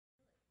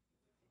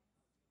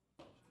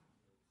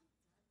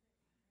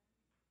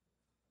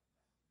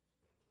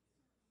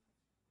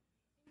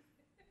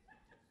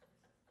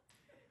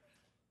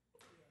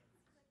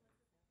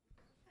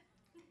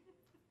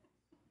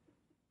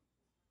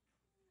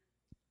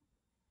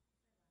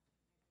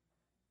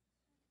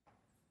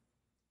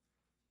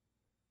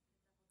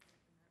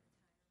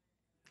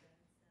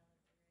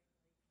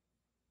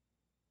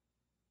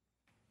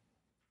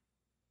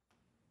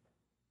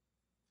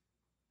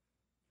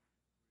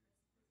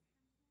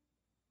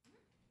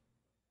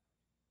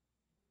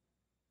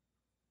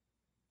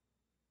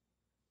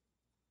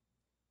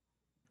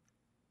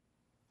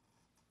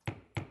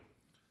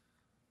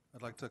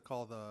I'd like to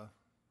call the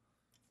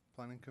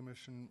Planning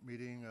Commission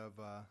meeting of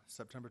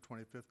September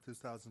 25th,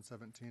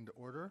 2017 to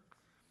order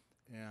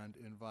and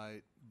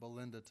invite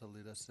Belinda to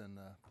lead us in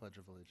the Pledge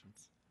of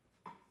Allegiance.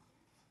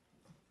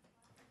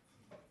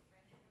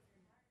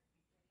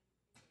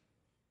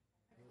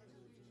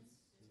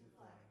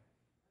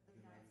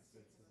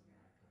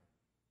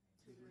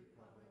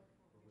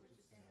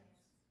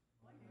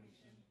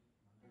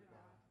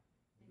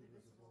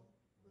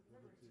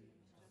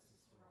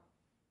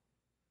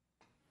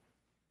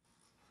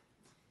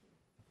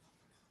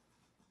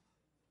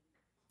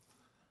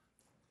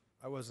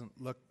 I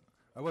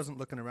wasn't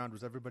looking around.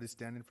 Was everybody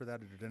standing for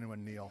that, or did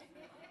anyone kneel?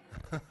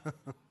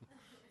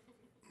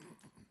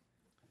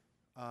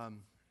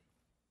 Madam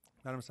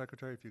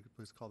Secretary, if you could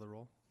please call the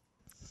roll.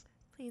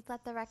 Please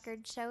let the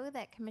record show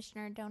that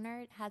Commissioner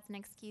Donor has an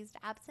excused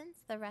absence.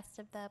 The rest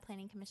of the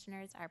planning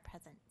commissioners are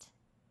present.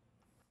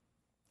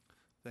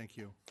 Thank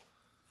you.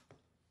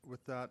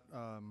 With that,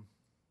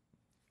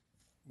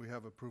 we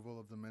have approval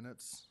of the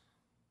minutes.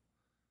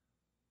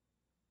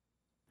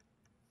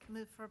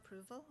 Move for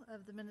approval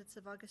of the minutes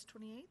of August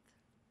 28th.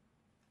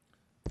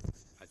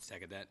 I'd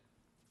second that.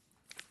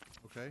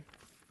 Okay,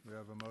 we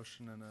have a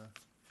motion and a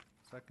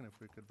second,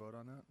 if we could vote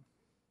on that.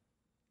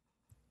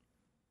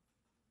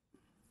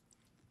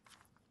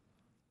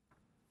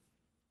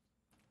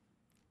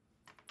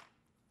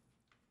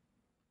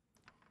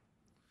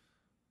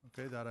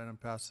 Okay, that item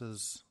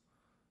passes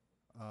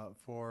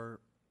 4-1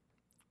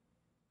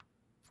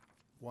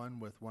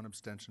 with one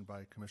abstention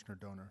by Commissioner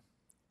Donor.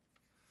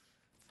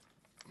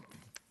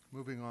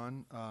 Moving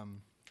on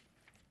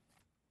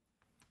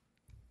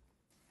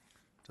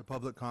to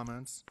public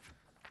comments.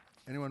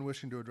 Anyone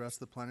wishing to address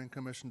the Planning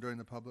Commission during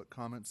the public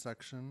comment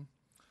section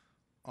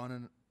on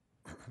an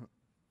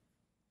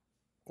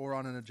or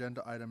on an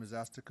agenda item is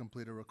asked to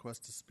complete a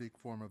request to speak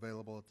form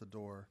available at the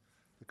door.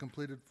 The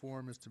completed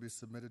form is to be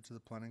submitted to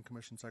the Planning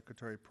Commission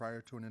Secretary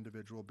prior to an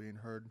individual being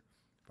heard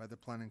by the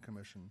Planning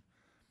Commission.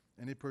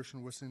 Any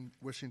person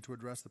wishing to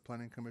address the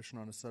Planning Commission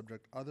on a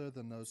subject other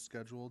than those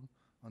scheduled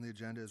on the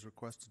agenda is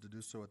requested to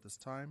do so at this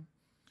time.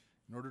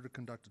 In order to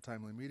conduct a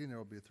timely meeting, there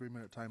will be a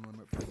 3-minute time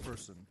limit per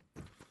person.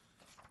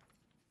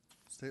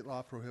 State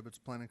law prohibits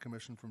Planning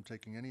Commission from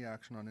taking any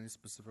action on any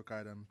specific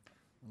item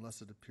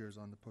unless it appears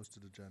on the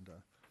posted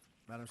agenda.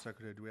 Madam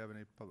Secretary, do we have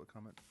any public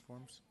comment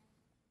forms?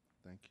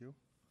 Thank you.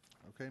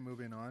 Okay,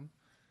 moving on.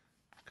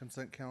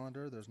 Consent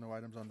calendar. There's no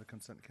items on the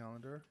consent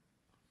calendar.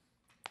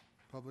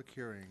 Public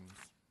hearings.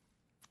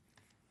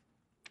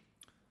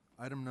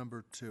 Item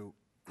number 2.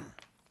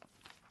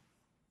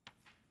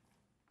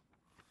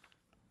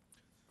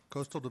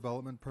 Coastal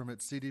Development Permit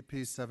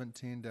CDP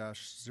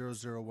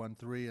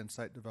 17-0013 and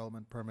Site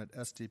Development Permit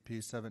SDP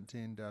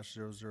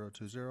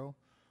 17-0020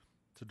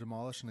 to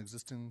demolish an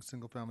existing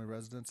single-family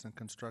residence and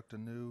construct a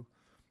new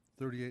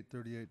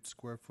 38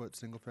 square foot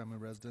single-family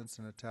residence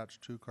and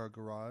attached 2-car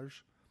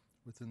garage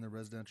within the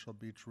Residential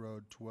Beach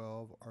Road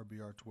 12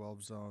 RBR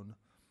 12 zone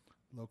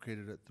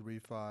located at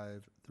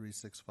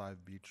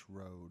 35365 Beach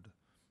Road.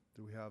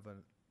 Do we have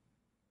a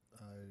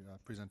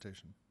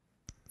presentation?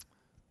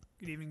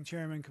 Good evening,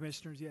 Chairman,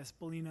 Commissioners. Yes,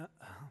 Belinda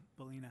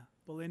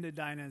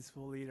Dynas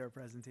will lead our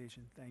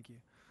presentation. Thank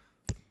you.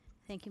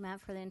 Thank you,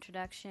 Matt, for the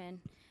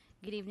introduction.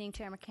 Good evening,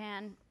 Chair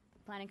McCann,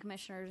 Planning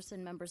Commissioners,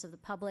 and members of the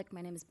public.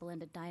 My name is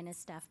Belinda Dynas,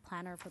 Staff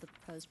Planner for the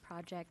proposed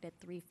project at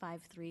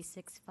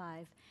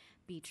 35365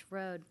 Beach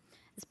Road.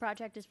 This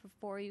project is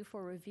before you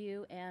for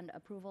review and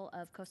approval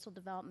of coastal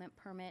development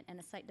permit and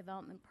a site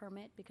development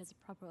permit because the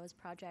proposed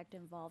project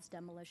involves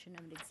demolition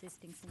of an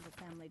existing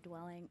single-family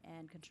dwelling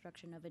and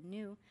construction of a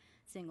new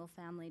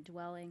single-family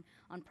dwelling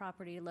on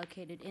property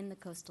located in the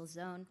coastal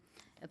zone,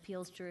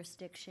 appeals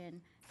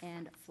jurisdiction,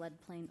 and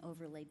floodplain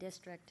overlay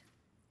district.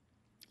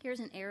 Here's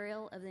an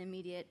aerial of the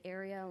immediate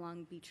area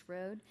along Beach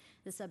Road.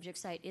 The subject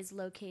site is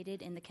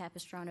located in the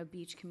Capistrano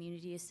Beach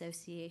Community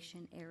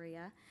Association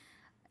area,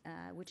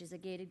 which is a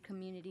gated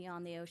community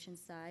on the ocean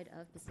side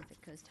of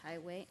Pacific Coast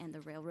Highway and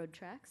the railroad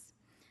tracks.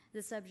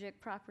 The subject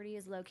property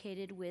is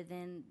located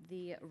within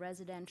the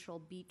Residential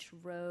Beach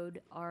Road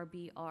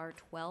RBR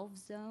 12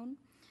 zone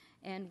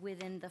and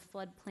within the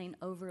Floodplain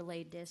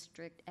Overlay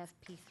District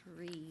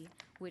FP3,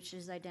 which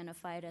is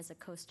identified as a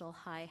coastal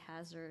high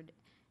hazard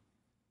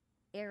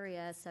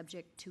area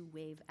subject to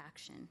wave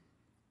action.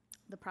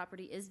 The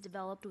property is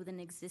developed with an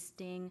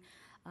existing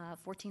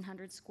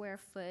 1,400 square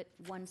foot,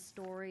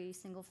 1-story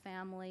single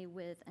family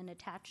with an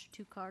attached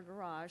 2-car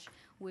garage,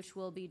 which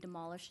will be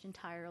demolished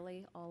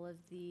entirely. All of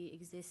the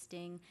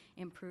existing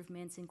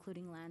improvements,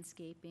 including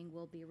landscaping,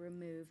 will be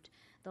removed.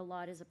 The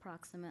lot is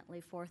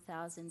approximately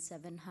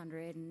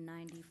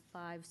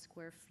 4,795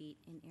 square feet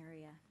in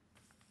area.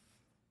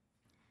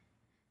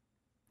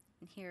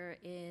 And here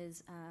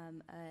is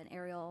an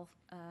aerial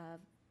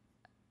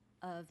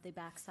of the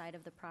backside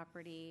of the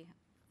property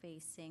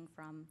facing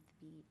from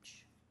the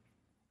beach.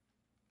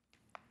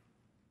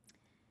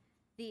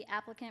 The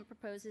applicant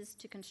proposes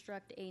to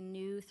construct a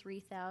new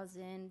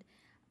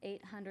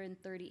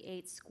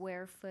 3,838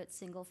 square foot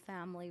single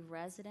family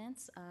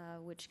residence,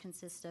 which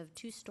consists of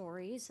 2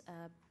 stories,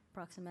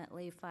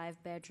 approximately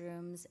 5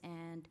 bedrooms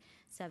and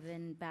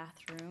 7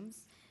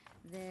 bathrooms.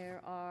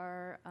 There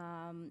are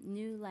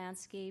new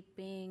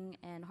landscaping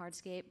and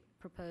hardscape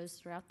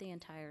proposed throughout the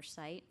entire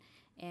site,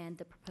 and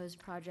the proposed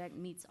project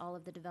meets all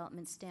of the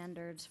development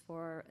standards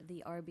for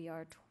the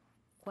RBR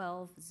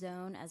 12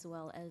 zone as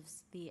well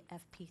as the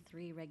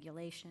FP3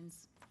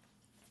 regulations.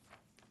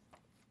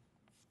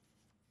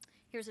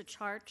 Here's a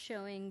chart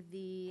showing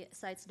the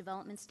site's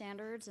development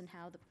standards and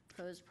how the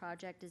proposed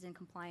project is in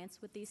compliance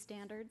with these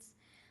standards.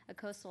 A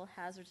coastal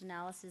hazards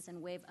analysis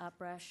and wave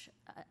uprush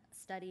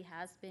study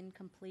has been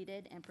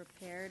completed and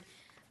prepared,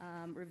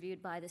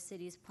 reviewed by the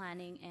city's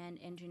planning and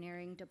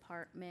engineering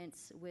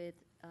departments with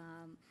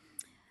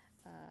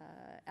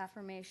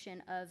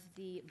affirmation of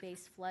the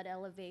base flood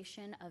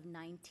elevation of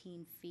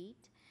 19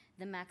 feet.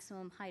 The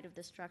maximum height of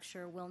the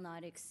structure will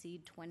not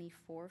exceed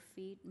 24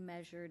 feet,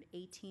 measured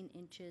 18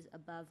 inches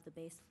above the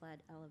base flood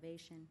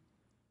elevation.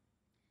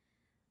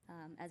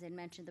 As I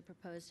mentioned, the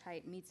proposed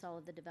height meets all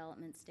of the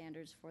development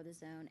standards for the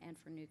zone and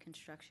for new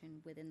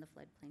construction within the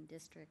floodplain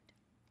district.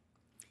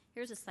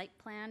 Here's a site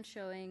plan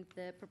showing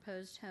the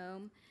proposed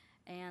home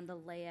and the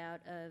layout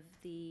of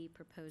the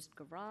proposed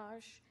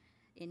garage.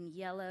 In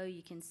yellow,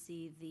 you can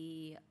see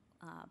the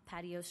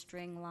patio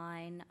string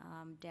line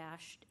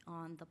dashed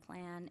on the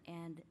plan,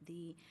 and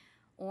the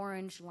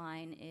orange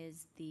line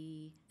is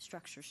the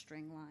structure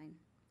string line,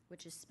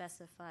 which is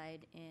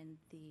specified in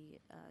the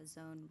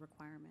zone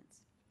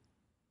requirements.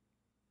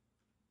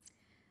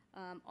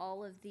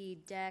 All of the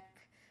deck,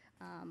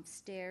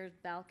 stairs,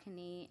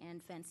 balcony,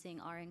 and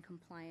fencing are in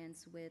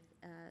compliance with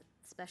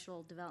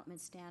special development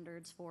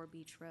standards for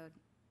Beach Road.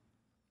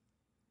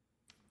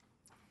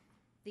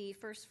 The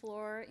first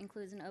floor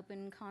includes an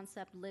open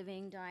concept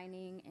living,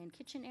 dining, and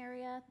kitchen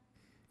area.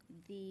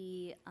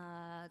 The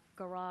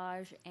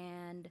garage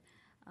and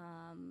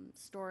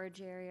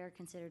storage area are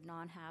considered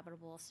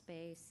non-habitable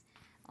space.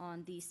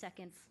 On the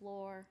second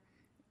floor,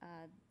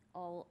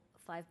 all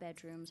 5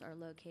 bedrooms are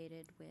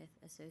located with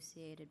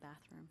associated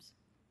bathrooms.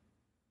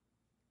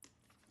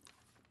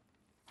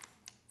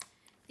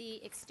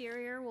 The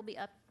exterior will be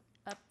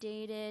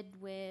updated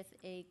with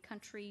a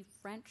country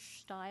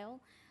French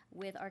style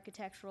with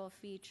architectural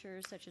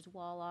features such as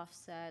wall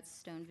offsets,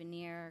 stone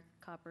veneer,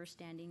 copper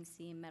standing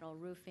seam, metal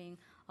roofing,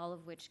 all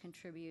of which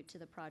contribute to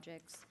the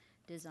project's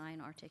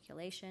design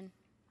articulation.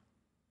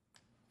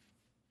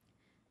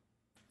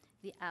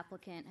 The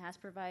applicant has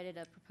provided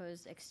a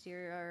proposed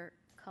exterior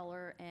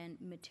color and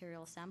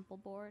material sample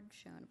board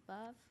shown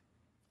above.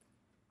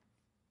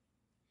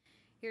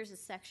 Here's a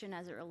section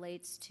as it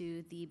relates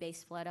to the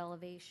base flood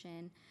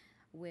elevation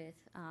with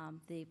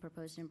the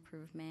proposed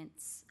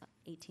improvements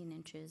 18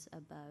 inches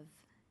above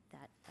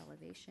that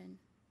elevation.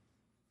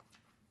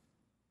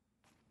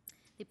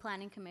 The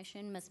Planning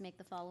Commission must make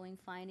the following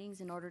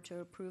findings in order to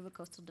approve a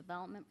coastal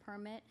development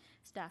permit.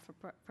 Staff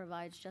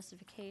provides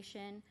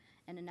justification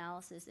and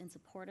analysis in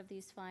support of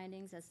these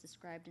findings as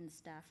described in the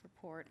staff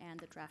report and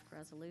the draft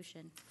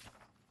resolution.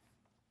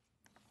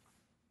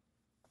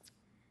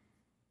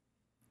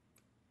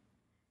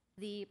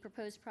 The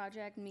proposed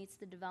project meets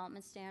the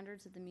development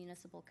standards of the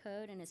municipal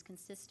code and is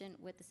consistent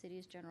with the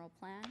city's general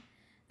plan.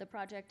 The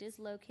project is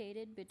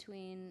located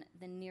between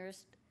the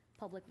nearest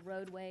public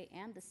roadway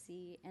and the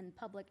sea, and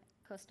public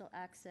coastal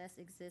access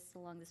exists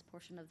along this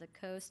portion of the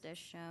coast as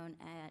shown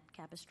at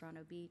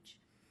Capistrano Beach.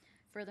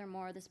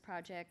 Furthermore, this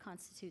project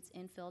constitutes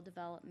infill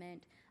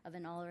development of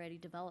an already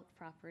developed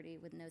property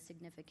with no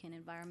significant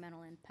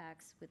environmental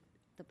impacts with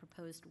the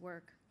proposed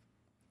work.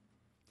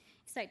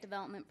 Site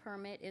development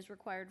permit is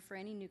required for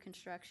any new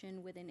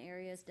construction within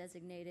areas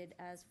designated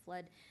as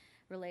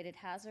flood-related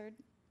hazard.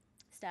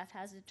 Staff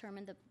has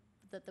determined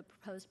that the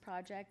proposed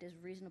project is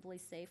reasonably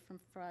safe from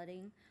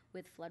flooding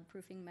with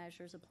flood-proofing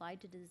measures applied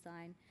to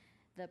design.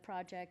 The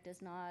project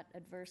does not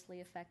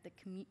adversely affect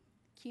the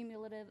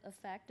cumulative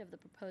effect of the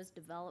proposed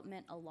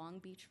development along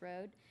Beach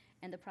Road,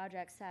 and the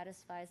project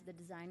satisfies the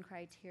design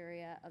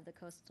criteria of the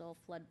Coastal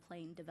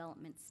Floodplain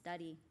Development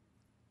Study.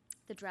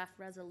 The draft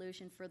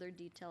resolution further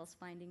details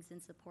findings in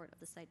support of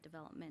the site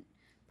development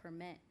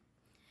permit.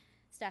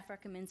 Staff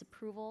recommends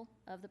approval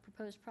of the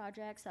proposed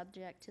project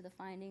subject to the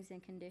findings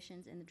and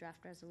conditions in the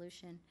draft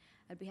resolution.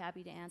 I'd be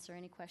happy to answer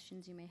any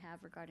questions you may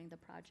have regarding the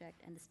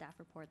project and the staff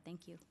report.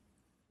 Thank you.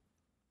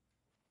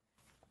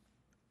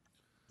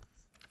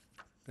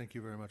 Thank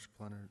you very much,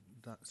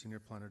 Senior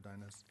Planner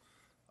Dynas.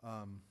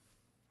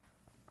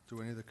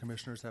 Do any of the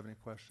commissioners have any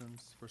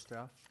questions for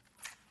staff?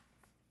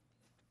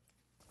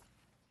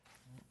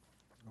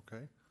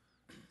 Okay.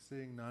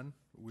 Seeing none,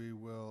 we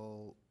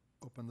will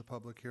open the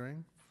public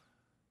hearing.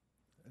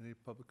 Any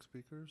public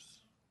speakers?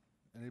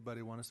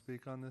 Anybody want to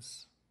speak on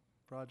this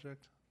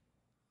project?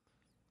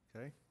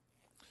 Okay.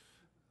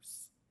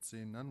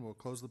 Seeing none, we'll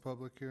close the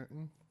public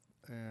hearing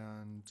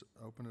and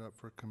open it up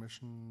for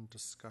commission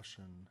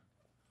discussion.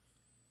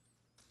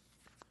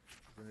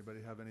 Does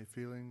anybody have any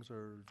feelings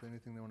or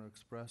anything they want to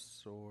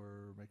express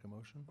or make a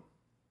motion?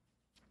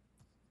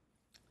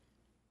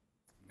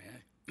 May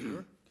I?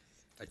 Sure.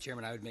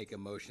 Chairman, I would make a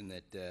motion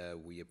that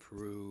we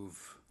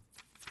approve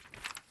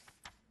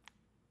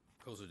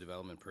Coastal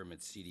Development Permit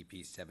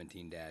CDP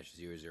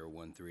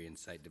 17-0013 and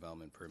Site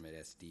Development Permit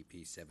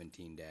SDP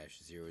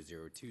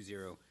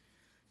 17-0020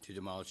 to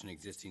demolish an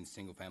existing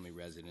single-family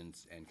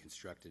residence and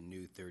construct a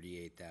new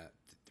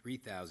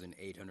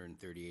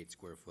 3,838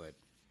 square foot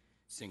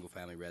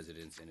single-family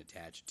residence and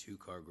attached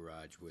two-car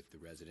garage with the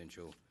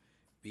residential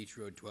Beach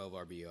Road 12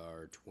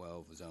 RBR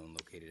 12 zone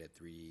located at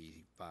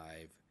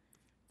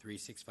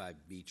 365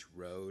 Beach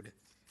Road.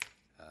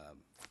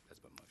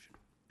 That's my motion.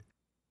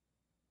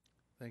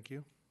 Thank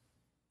you.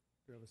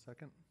 Do you have a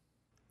second?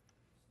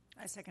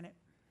 I second it.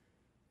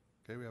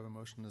 Okay, we have a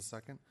motion and a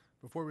second.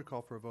 Before we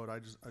call for a vote, I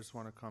just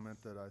want to comment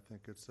that I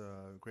think it's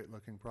a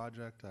great-looking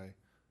project. I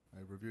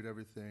reviewed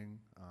everything.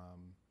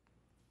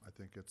 I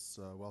think it's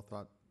well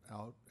thought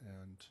out,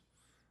 and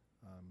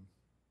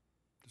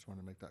just want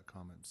to make that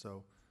comment.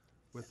 So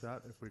with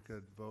that, if we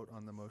could vote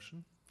on the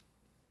motion.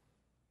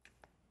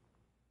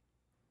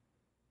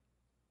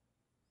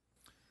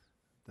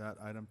 That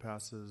item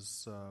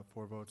passes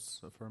 4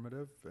 votes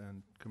affirmative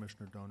and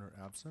Commissioner Donor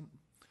absent.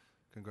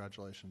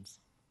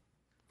 Congratulations.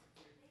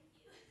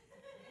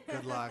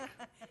 Good luck.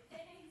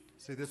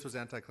 See, this was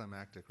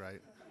anticlimactic,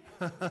 right?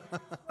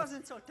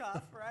 Wasn't so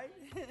tough, right?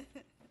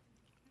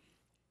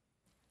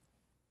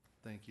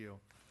 Thank you.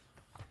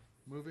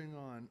 Moving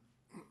on.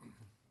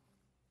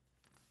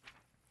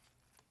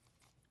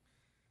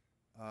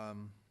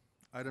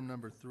 Item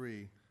number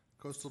 3,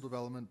 Coastal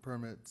Development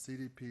Permit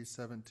CDP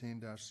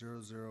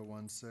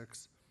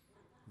 17-0016,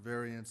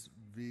 Variance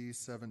V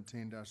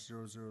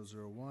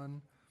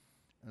 17-0001,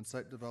 and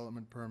Site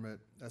Development Permit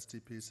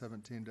STP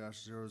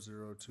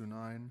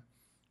 17-0029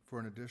 for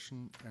an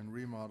addition and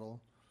remodel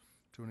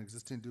to an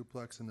existing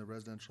duplex in the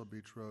Residential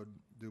Beach Road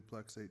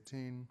Duplex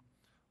 18,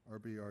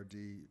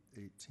 RBRD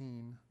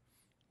 18,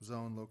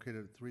 zone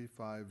located at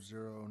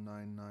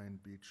 35099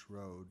 Beach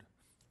Road.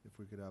 If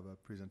we could have a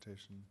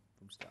presentation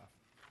from staff.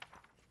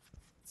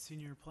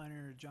 Senior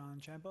Planner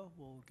John Champa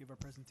will give our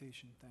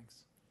presentation.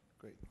 Thanks.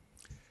 Great.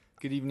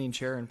 Good evening,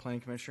 Chair and Planning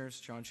Commissioners.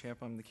 John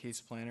Champa, I'm the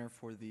case planner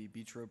for the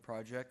Beach Road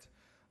project,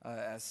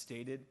 as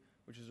stated,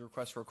 which is a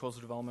request for a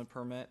coastal development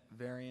permit,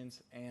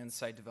 variance, and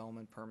site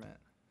development permit.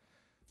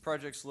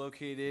 Project's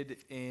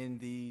located in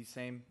the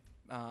same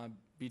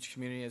beach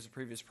community as the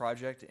previous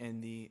project,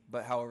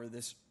 but however,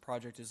 this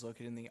project is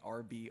located in the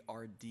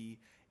RBRD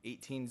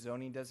 18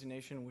 zoning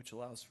designation, which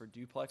allows for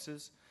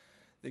duplexes.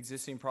 The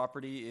existing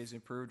property is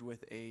improved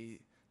with a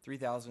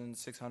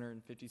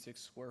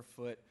 3,656 square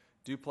foot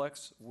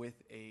duplex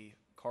with a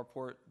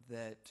carport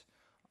that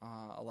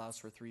allows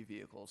for 3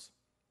 vehicles.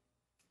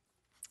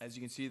 As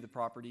you can see, the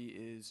property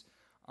is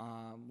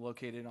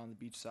located on the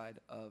beach side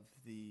of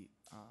the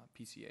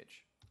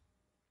PCH.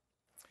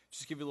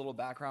 Just to give you a little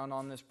background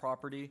on this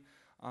property,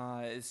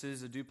 this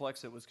is a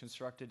duplex that was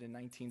constructed in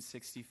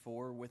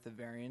 1964 with a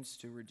variance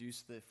to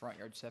reduce the front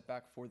yard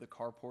setback for the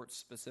carport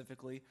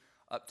specifically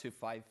up to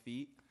 5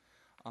 feet.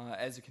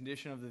 As a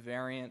condition of the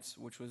variance,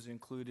 which was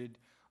included,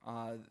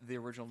 the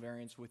original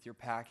variance with your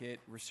packet,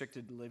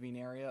 restricted living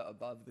area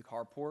above the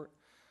carport.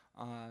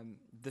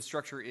 The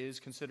structure is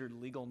considered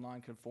legal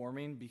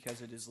non-conforming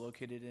because it is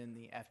located in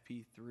the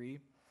FP3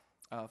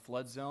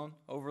 flood zone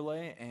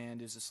overlay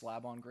and is a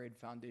slab-on-grade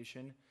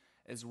foundation,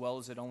 as well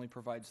as it only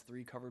provides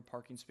 3 covered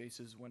parking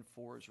spaces when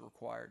 4 is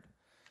required.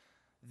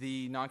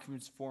 The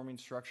non-conforming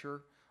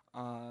structure,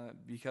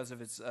 because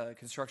of its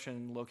construction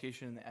and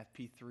location in the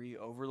FP3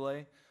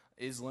 overlay,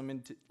 is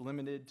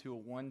limited to a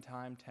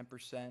one-time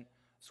 10%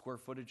 square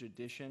footage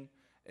addition,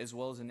 as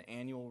well as an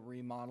annual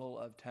remodel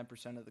of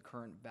 10% of the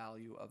current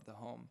value of the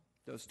home.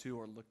 Those two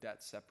are looked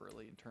at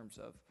separately in terms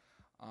of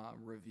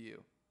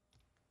review.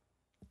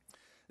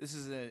 This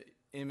is an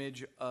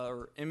image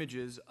or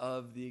images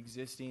of the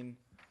existing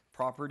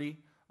property.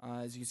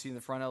 As you can see in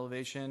the front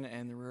elevation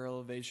and the rear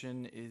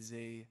elevation is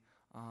a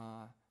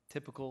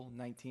typical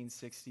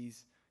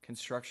 1960s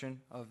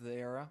construction of the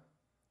era.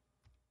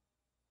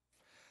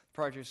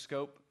 Project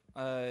scope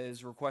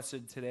is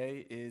requested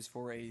today is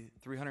for a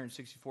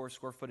 364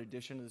 square foot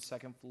addition to the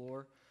second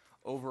floor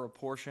over a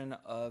portion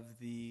of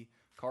the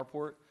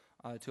carport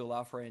to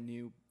allow for a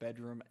new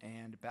bedroom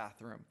and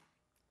bathroom,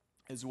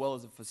 as well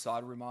as a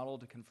facade remodel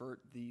to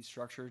convert the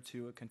structure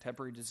to a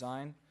contemporary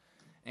design,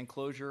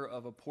 enclosure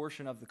of a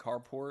portion of the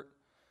carport,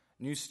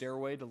 new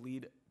stairway to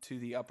lead to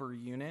the upper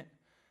unit,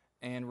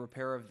 and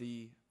repair of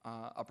the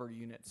upper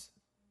unit's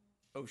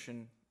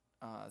ocean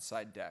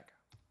side deck.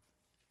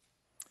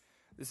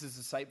 This is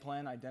a site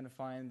plan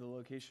identifying the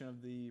location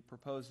of the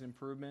proposed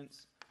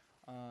improvements.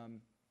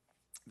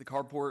 The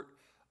carport,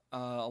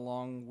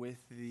 along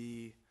with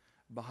the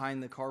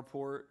behind the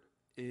carport,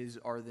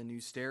 are the new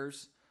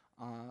stairs,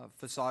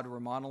 facade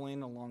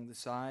remodeling along the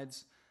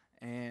sides,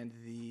 and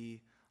the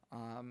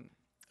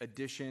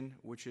addition,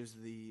 which is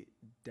the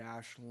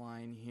dash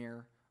line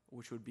here,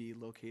 which would be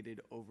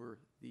located over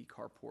the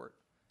carport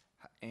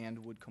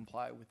and would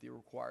comply with the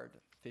required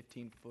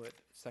 15-foot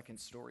second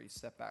story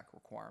setback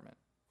requirement.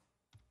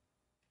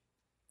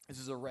 This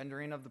is a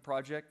rendering of the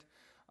project,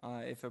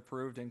 if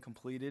approved and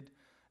completed.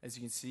 As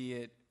you can see,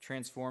 it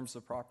transforms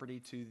the property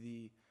to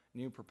the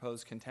new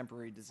proposed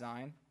contemporary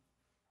design.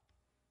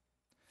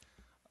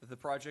 The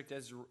project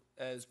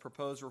as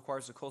proposed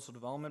requires a coastal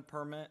development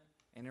permit,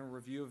 and in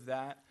review of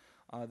that,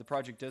 the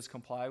project does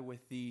comply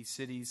with the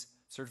city's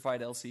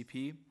certified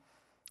LCP.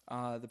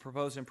 The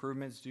proposed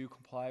improvements do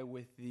comply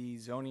with the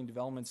zoning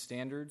development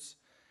standards.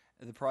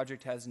 The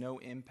project has no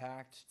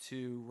impact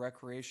to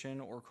recreation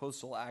or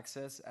coastal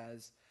access,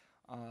 as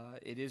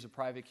it is a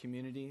private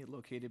community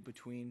located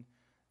between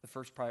the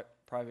first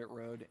private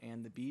road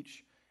and the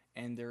beach,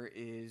 and there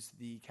is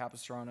the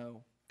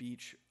Capistrano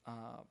Beach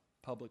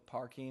public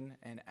parking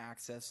and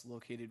access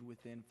located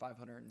within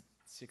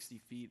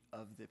 560 feet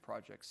of the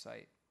project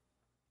site.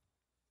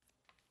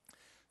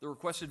 The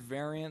requested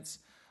variance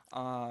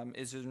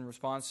is in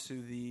response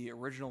to the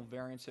original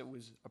variance that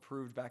was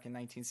approved back in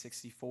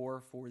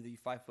 1964 for the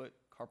 5-foot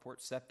carport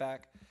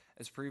setback.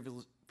 As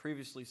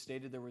previously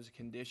stated, there was a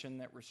condition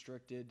that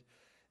restricted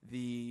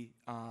the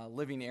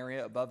living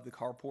area above the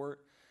carport,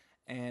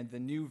 and the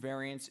new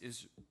variance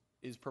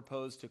is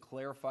proposed to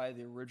clarify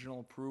the original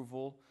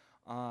approval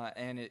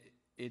and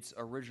its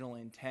original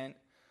intent,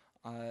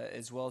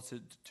 as well as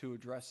to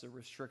address the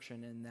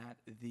restriction in that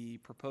the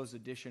proposed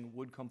addition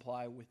would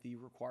comply with the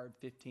required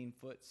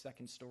 15-foot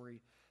second-story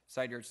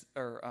side yard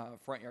or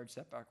front yard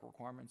setback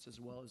requirements, as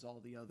well as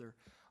all the other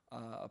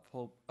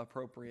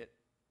appropriate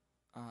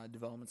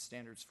development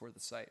standards for the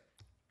site.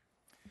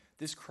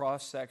 This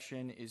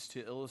cross-section is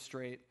to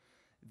illustrate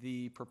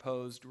the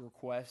proposed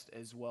request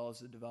as well as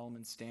the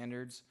development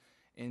standards,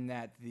 in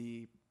that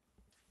the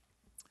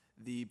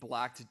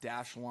blacked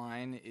dashed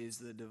line is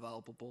the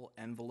developable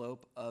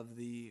envelope of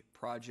the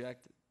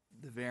project.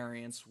 The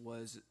variance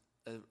was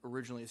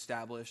originally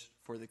established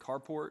for the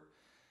carport,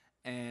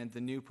 and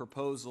the new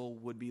proposal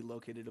would be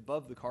located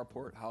above the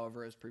carport.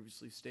 However, as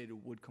previously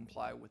stated, would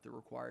comply with the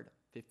required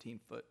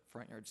 15-foot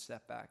front yard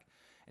setback.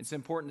 It's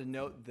important to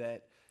note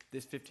that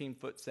this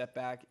 15-foot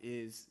setback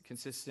is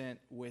consistent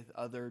with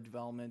other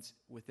developments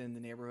within the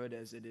neighborhood,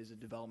 as it is a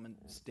development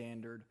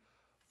standard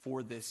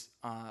for this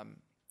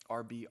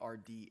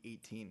RBRD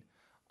 18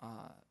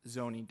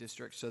 zoning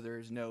district, so there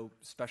is no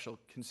special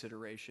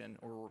consideration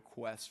or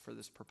request for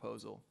this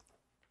proposal.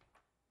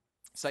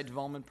 Site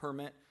development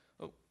permit.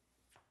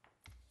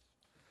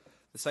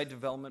 The site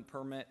development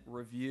permit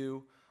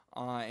review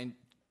and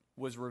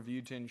was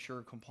reviewed to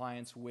ensure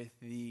compliance with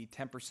the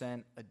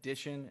 10%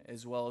 addition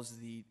as well as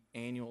the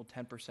annual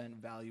 10%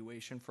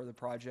 valuation for the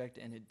project,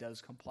 and it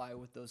does comply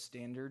with those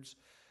standards,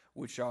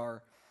 which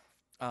are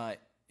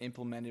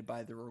implemented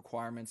by the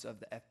requirements of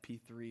the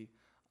FP3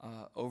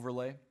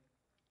 overlay.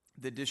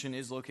 The addition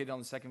is located on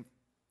the second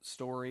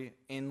story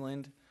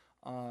inland,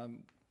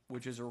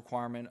 which is a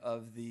requirement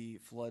of the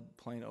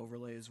floodplain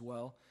overlay as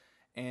well.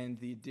 And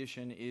the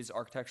addition is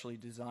architecturally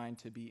designed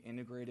to be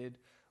integrated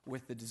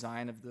with the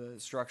design of the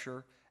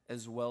structure,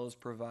 as well as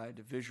provide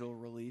visual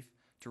relief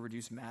to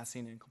reduce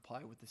massing and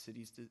comply with the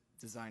city's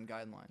design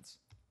guidelines.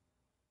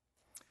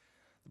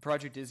 The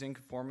project is in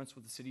conformance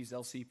with the city's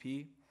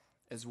LCP,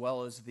 as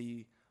well as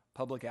the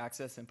public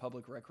access and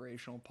public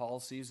recreational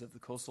policies of the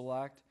Coastal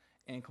Act,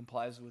 and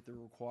complies with the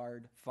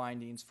required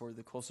findings for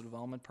the coastal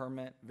development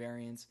permit,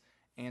 variance,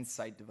 and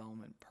site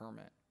development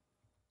permit.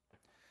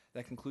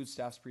 That concludes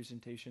staff's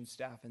presentation.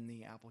 Staff and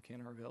the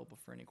applicant are available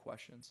for any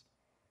questions.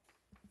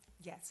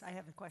 Yes, I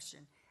have a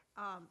question.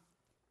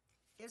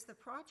 Is the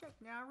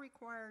project now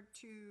required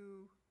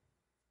to,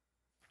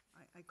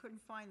 I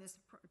couldn't find this,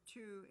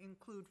 to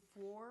include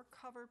 4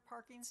 covered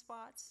parking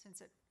spots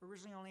since it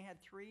originally only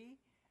had 3?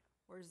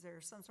 Or is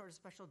there some sort of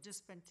special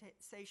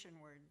dispensation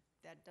where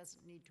that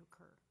doesn't need to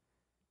occur?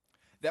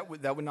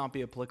 That would not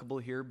be applicable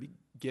here,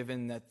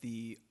 given that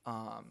the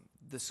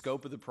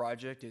scope of the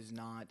project is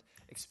not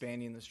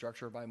expanding the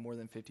structure by more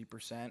than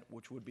 50%,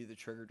 which would be the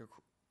trigger to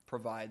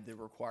provide the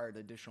required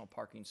additional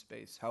parking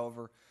space.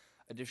 However,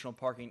 additional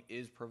parking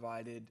is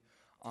provided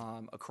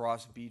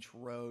across Beach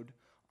Road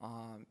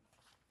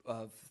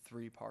of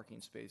 3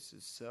 parking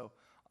spaces. So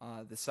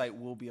the site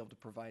will be able to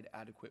provide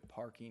adequate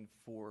parking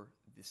for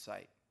the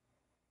site.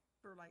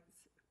 For like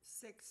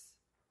 6,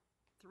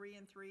 3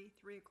 and 3,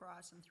 3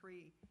 across and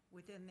 3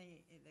 within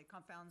the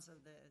confounds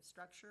of the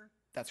structure?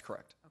 That's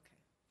correct. Okay,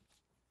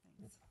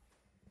 thanks.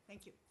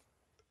 Thank you.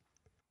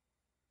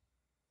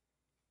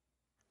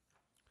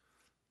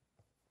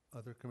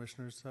 Other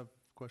commissioners have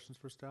questions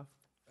for staff?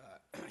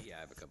 Yeah, I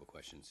have a couple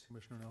questions.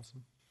 Commissioner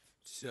Nelson?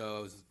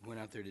 So I went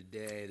out there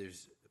today.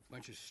 There's a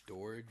bunch of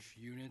storage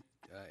unit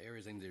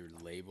areas. I think they're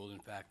labeled, in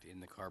fact,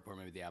 in the carport.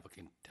 Maybe the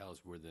applicant tell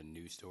us where the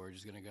new storage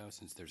is going to go,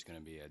 since there's going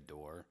to be a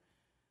door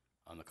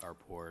on the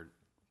carport.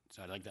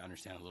 So I'd like to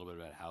understand a little bit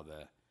about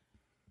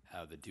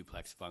how the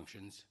duplex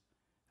functions,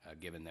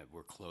 given that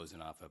we're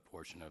closing off a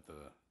portion of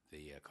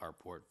the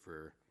carport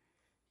for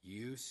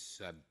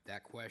use.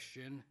 That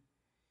question,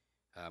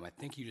 I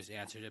think you just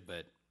answered it,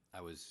 but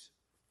I was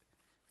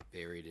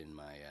buried in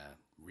my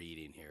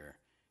reading here.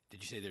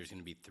 Did you say there's going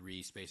to be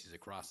 3 spaces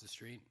across the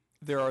street?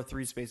 There are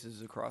 3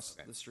 spaces across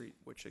the street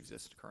which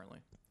exist currently.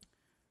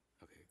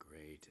 Okay,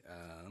 great.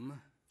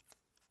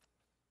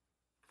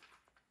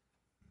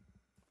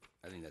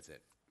 I think that's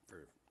it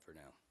for for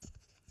now.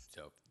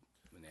 So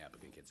when the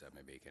applicant gets up,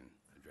 maybe he can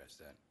address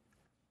that.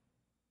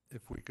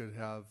 If we could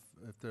have,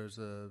 if there's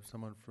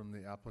someone from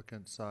the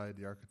applicant side,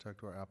 the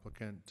architect or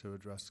applicant, to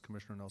address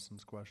Commissioner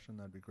Nelson's question,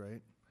 that'd be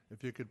great.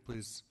 If you could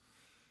please,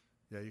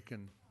 yeah, you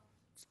can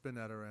spin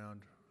that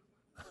around.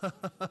 Turn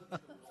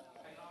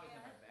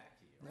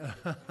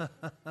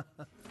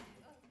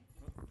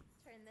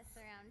this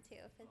around too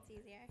if it's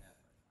easier.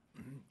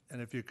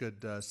 And if you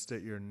could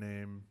state your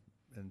name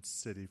and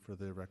city for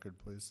the record,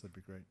 please, that'd be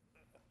great.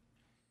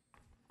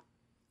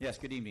 Yes,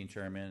 good evening,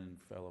 Chairman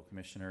and fellow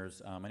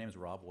commissioners. My name is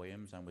Rob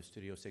Williams. I'm with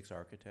Studio 6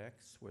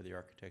 Architects. We're the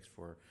architects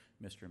for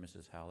Mr. and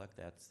Mrs. Halleck.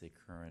 That's the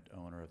current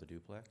owner of the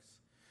duplex.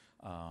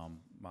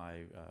 My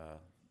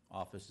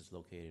office is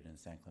located in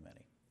San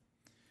Clemente.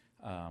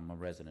 I'm a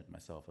resident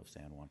myself of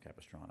San Juan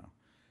Capistrano.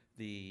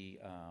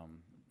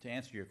 To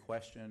answer your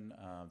question,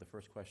 the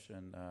first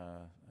question,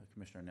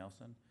 Commissioner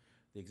Nelson,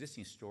 the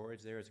existing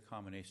storage there is a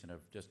combination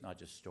of not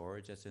just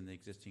storage that's in the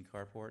existing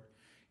carport.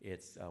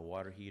 It's a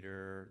water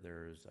heater,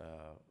 there's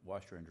a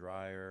washer and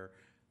dryer,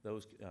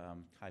 those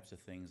types of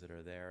things that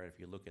are there. If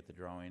you look at the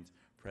drawings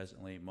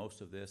presently, most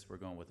of this, we're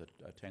going with a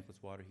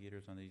tankless water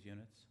heaters on these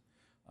units,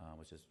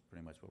 which is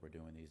pretty much what we're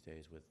doing these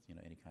days with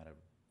any kind of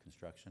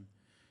construction.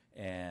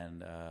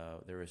 And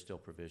there is still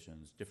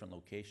provisions, different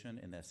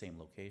location in that same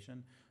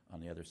location on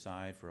the other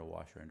side for a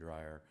washer and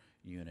dryer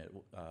unit.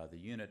 The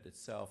unit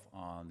itself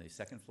on the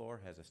second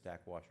floor has a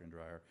stacked washer and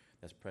dryer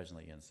that's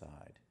presently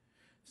inside.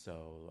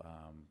 So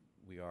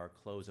we are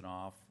closing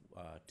off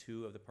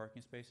 2 of the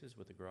parking spaces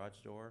with the garage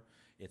door.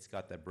 It's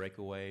got that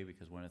breakaway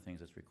because one of the things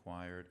that's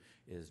required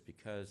is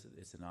because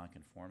it's a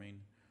non-conforming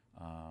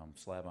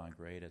slab on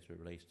grade as it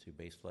relates to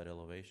base flood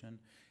elevation.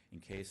 In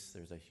case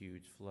there's a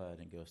huge flood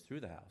and goes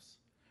through the house,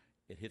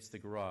 it hits the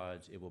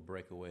garage, it will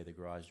break away the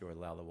garage door,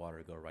 allow the water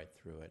to go right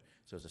through it.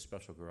 So it's a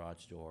special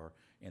garage door.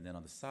 And then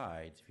on the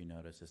sides, if you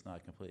notice, it's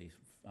not completely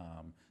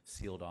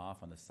sealed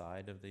off on the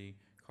side of the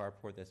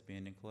carport that's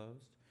being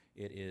enclosed.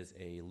 It is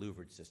a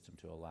louvered system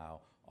to allow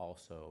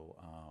also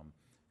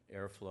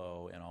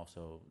airflow and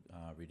also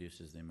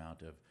reduces the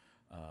amount of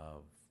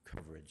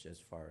coverage as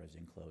far as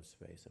enclosed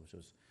space, which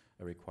was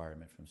a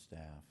requirement from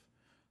staff.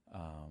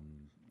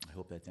 I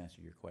hope that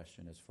answered your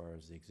question as far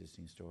as the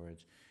existing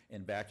storage.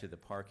 And back to the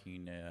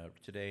parking,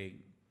 today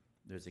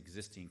there's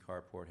existing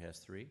carport has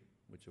 3,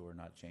 which we're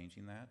not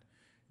changing that.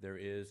 There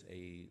is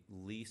a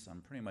lease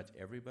on pretty much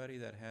everybody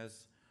that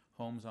has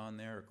homes on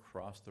there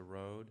across the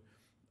road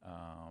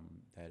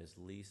that is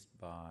leased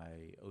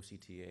by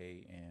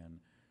OCTA and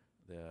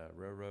the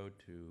railroad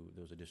to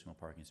those additional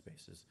parking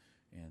spaces,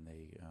 and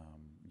they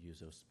use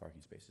those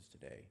parking spaces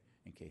today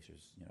in case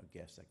there's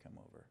guests that come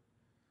over.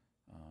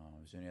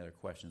 Is there any other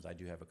questions? I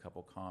do have a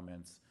couple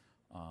comments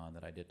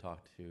that I did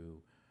talk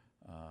to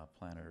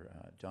Planner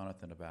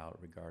Jonathan about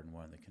regarding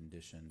one of the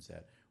conditions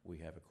that we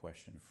have a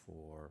question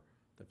for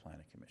the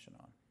Planning Commission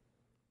on.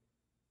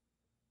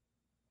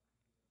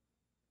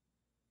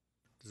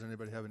 Does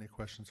anybody have any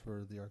questions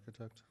for the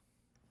architect?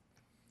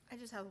 I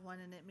just have one,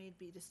 and it may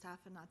be to staff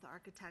and not the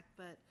architect,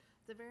 but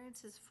the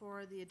variance is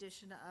for the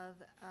addition of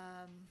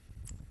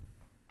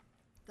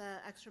the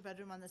extra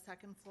bedroom on the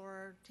second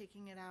floor,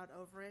 taking it out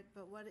over it,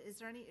 but is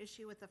there any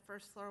issue with the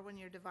first floor when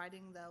you're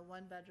dividing the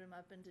 1 bedroom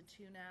up into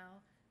 2 now?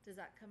 Does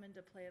that come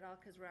into play at all?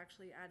 Because we're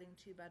actually adding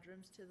 2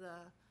 bedrooms to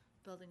the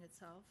building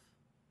itself.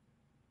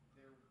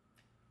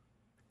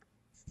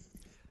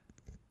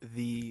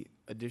 The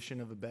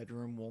addition of a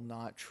bedroom will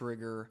not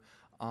trigger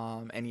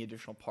any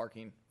additional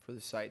parking for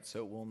the site, so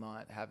it will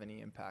not have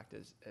any impact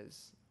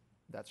as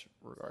that's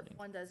regarding.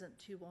 1 doesn't,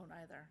 2 won't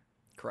either.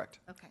 Correct.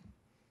 Okay.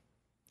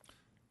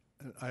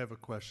 I have a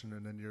question,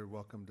 and then you're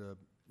welcome to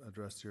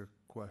address your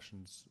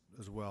questions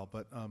as well.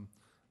 But the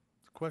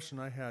question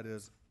I had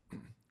is,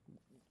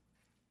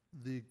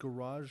 the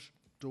garage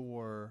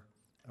door,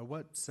 at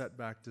what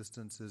setback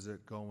distance is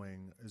it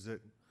going? Is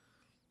it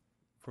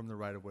from the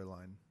right-of-way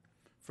line?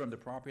 From the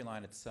property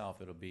line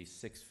itself, it'll be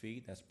 6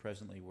 feet. That's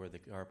presently where the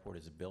carport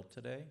is built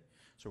today.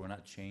 So we're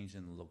not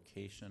changing the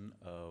location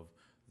of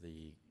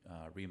the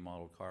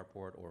remodeled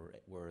carport or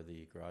where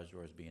the garage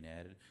door is being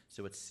added.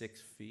 So it's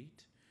 6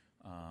 feet.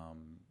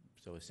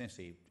 So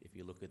essentially, if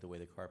you look at the way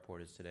the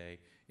carport is today,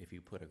 if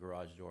you put a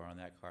garage door on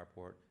that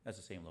carport, that's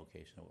the same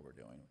location of what we're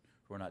doing.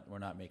 We're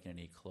not making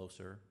any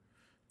closer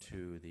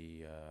to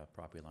the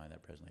property line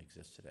that presently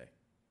exists today.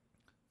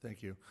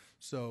 Thank you.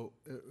 So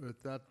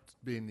with that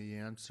being the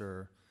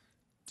answer,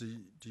 do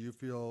you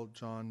feel,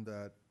 John,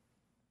 that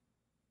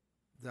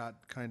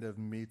that kind of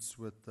meets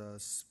with the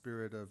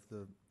spirit of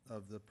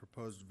the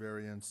proposed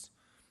variance?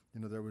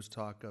 There was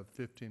talk of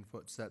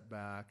 15-foot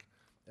setback,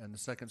 and the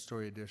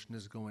second-story addition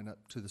is going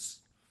up to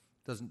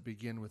doesn't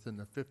begin within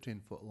the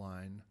 15-foot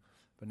line,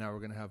 but now we're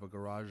going to have a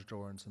garage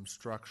door and some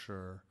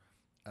structure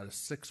at a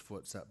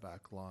 6-foot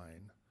setback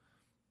line.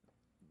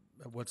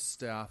 What's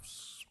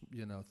staff's,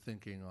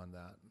 thinking on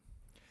that?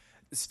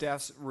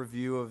 Staff's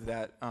review of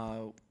that,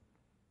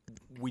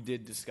 we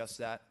did discuss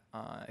that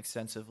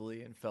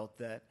extensively and felt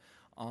that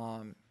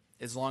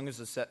as long as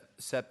the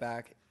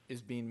setback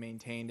is being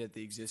maintained at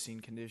the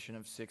existing condition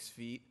of 6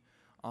 feet,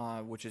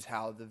 which is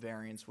how the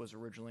variance was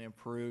originally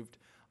approved.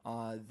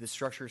 The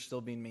structure is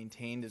still being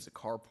maintained as a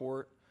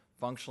carport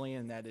functionally,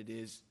 in that it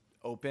is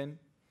open.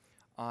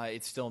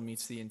 It still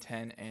meets the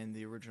intent and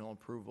the original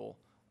approval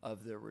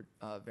of the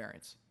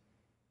variance.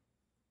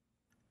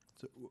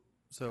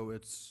 So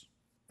is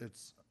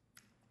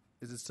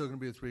it still going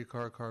to be a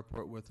 3-car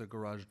carport with a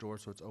garage door,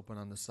 so it's open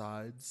on the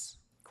sides?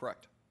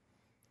 Correct.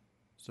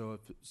 So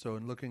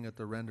in looking at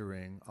the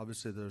rendering,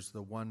 obviously there's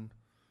the one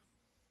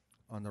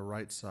on the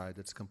right side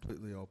that's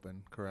completely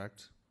open,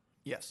 correct?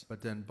 Yes.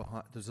 But then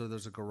behind,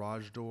 there's a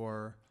garage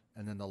door,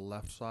 and then the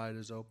left side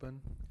is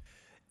open?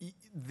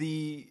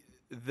 The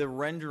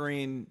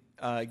rendering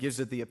gives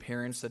it the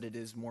appearance that it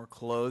is more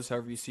closed.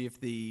 However, you see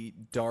if the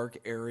dark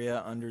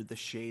area under the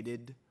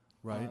shaded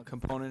Right.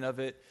 component of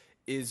it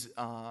is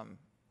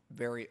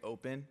very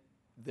open.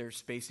 There's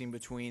spacing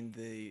between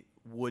the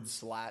wood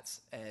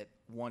slats at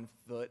 1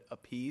 foot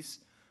apiece,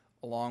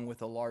 along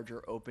with a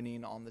larger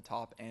opening on the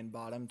top and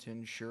bottom to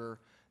ensure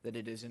that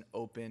it is an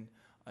open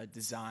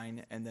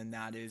design, and then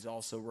that is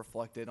also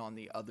reflected on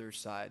the other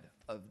side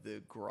of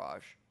the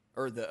garage,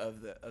 or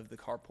of the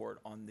carport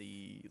on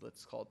the,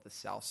 let's call it the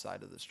south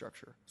side of the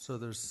structure. So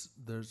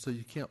so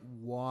you can't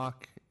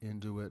walk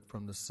into it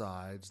from the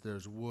sides.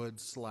 There's wood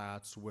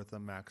slats with a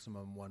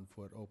maximum 1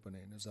 foot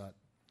opening.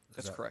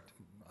 That's correct.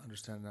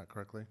 Understanding that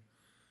correctly?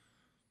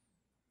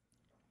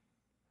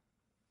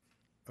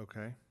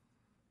 Okay.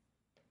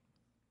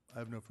 I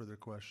have no further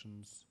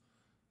questions.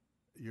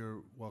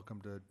 You're welcome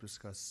to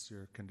discuss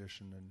your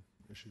condition and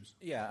issues.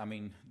 Yeah, I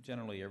mean,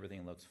 generally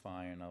everything looks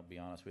fine. I'll be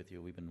honest with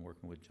you. We've been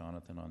working with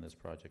Jonathan on this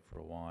project for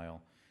a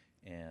while,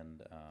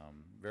 and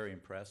very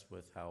impressed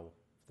with how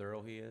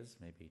thorough he is.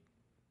 Maybe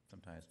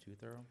sometimes too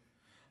thorough.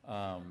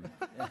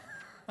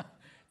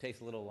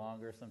 Takes a little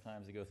longer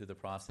sometimes to go through the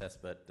process,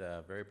 but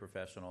very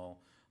professional.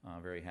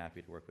 Very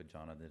happy to work with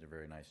Jonathan. Did a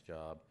very nice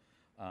job.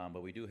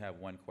 But we do have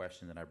one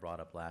question that I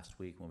brought up last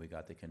week when we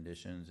got the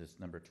conditions. It's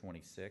number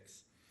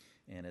 26.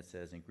 And it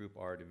says in group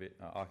R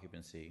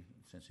occupancy,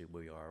 essentially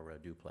we are a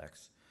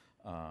duplex,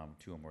 2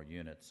 or more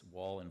units,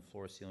 wall and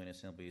floor ceiling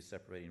assemblies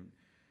separating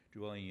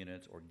dwelling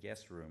units or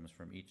guest rooms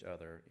from each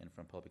other and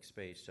from public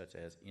space, such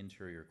as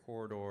interior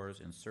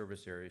corridors and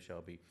service areas,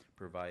 shall be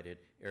provided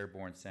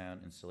airborne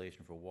sound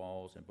insulation for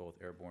walls and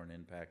both airborne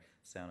impact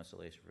sound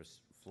insulation for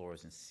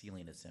floors and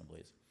ceiling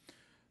assemblies.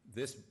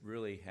 This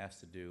really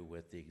has to do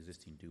with the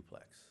existing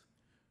duplex.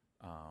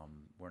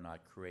 We're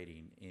not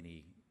creating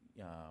any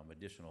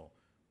additional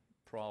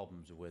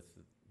problems with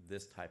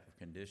this type of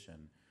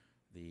condition.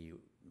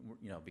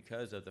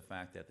 Because of the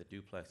fact that the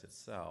duplex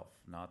itself,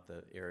 not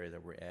the area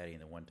that we're adding,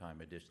 the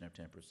one-time addition of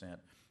 10%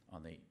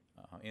 on the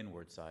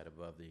inward side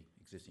above the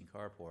existing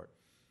carport,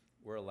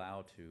 we're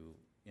allowed to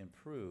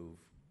improve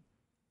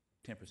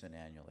 10%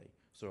 annually.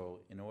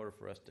 So in order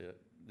for us to,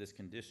 this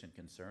condition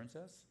concerns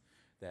us,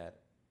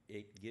 that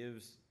it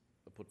gives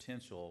a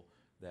potential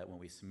that when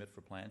we submit for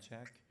plan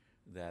check,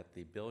 that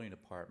the building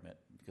department,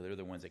 because they're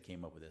the ones that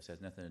came up with this, has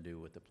nothing to do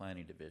with the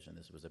planning division,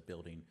 this was a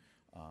building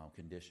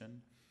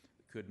condition,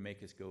 could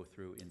make us go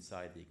through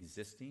inside the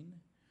existing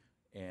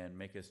and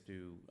make us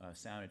do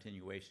sound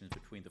attenuations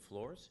between the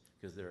floors,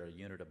 because there are a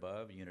unit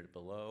above, a unit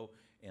below,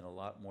 and a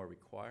lot more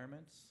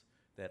requirements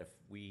that if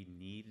we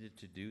needed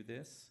to do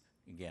this,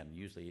 again,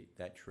 usually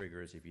that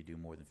triggers if you do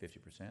more than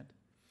 50%.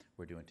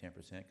 We're doing 10%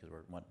 because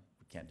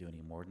we can't do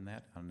any more than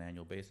that on an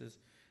annual basis,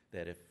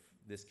 that if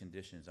this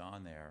condition is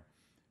on there,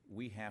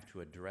 we have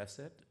to address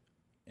it,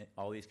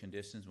 all these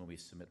conditions, when we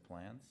submit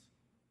plans.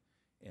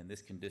 And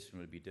this condition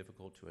would be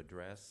difficult to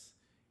address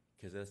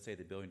because let's say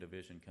the building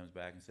division comes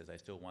back and says, I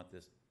still want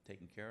this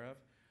taken care of.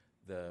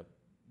 The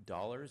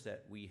dollars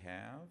that we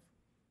have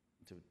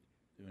to,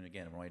 and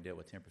again, I'm only deal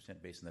with 10%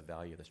 based on the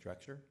value of the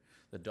structure.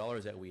 The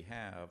dollars that we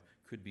have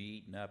could be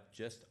eaten up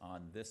just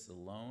on this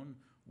alone,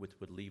 which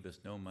would leave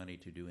us no money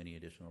to do any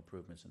additional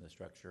improvements in the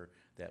structure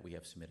that we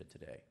have submitted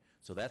today.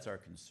 So that's our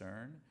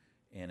concern.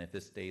 And if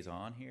this stays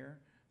on here,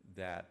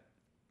 that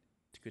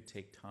could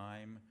take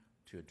time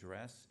to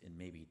address and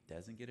maybe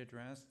doesn't get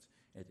addressed.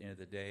 At the end of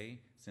the day,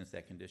 since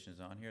that condition is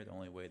on here, the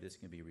only way this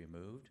can be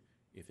removed,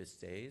 if it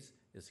stays,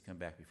 is to come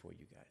back before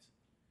you guys.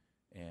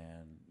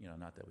 And,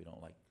 not that we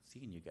don't like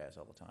seeing you guys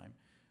all the time.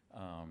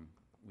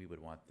 We would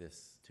want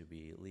this to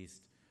be at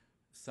least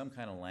some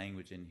kind of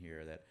language in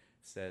here that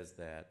says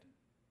that,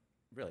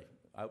 really,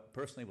 I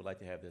personally would like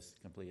to have this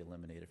completely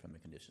eliminated from the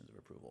conditions of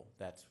approval.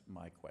 That's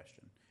my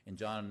question. And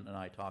John and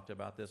I talked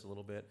about this a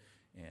little bit,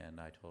 and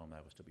I told him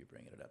I would still be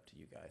bringing it up to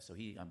you guys. So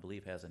he, I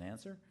believe, has an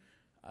answer.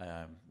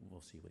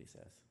 We'll see what he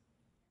says.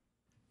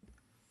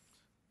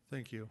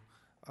 Thank you.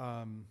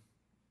 I'd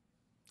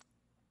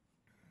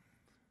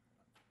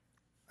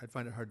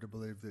find it hard to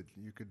believe that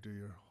you could do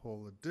your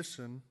whole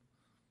addition,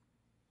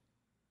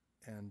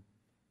 and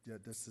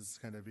yet this is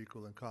kind of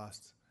equal in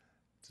cost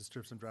to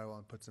strip some drywall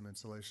and put some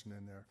insulation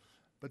in there.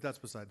 But that's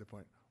beside the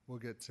point. We'll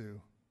get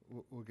to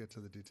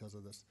the details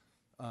of this.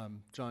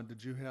 John,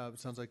 did you have,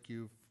 sounds like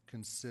you've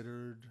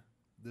considered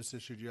this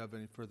issue. Do you have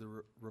any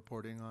further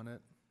reporting on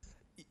it?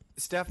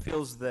 Staff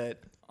feels that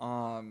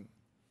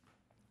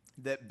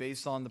that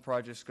based on the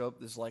project scope,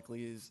 this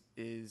likely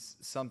is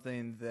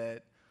something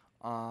that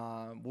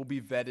will be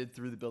vetted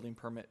through the building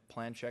permit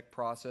plan check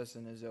process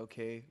and is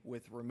okay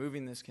with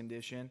removing this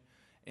condition,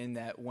 in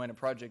that when a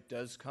project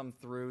does come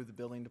through the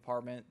building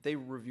department, they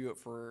review it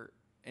for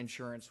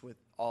insurance with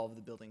all of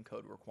the building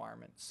code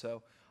requirements.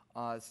 So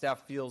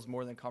staff feels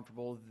more than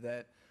comfortable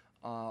that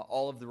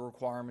all of the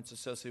requirements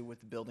associated with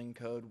the building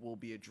code will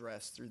be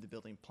addressed through the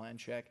building plan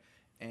check.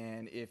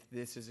 And if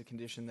this is a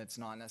condition that's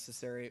not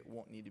necessary, it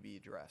won't need to be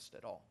addressed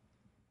at all.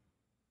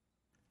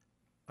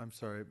 I'm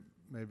sorry,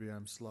 maybe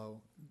I'm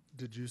slow.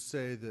 Did you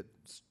say that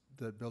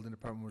the building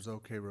department was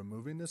okay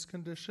removing this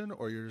condition,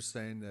 or you're just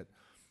saying that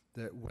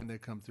when they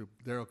come through,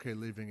 they're okay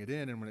leaving it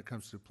in, and when it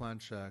comes to plan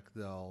check,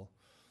 they'll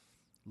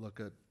look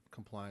at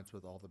compliance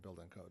with all the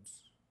building codes?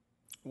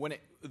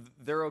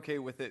 They're okay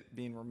with it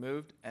being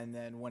removed, and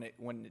then when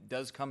it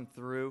does come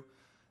through,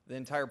 the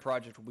entire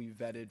project will be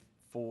vetted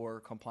for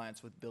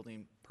compliance with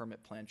building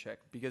permit plan check,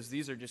 because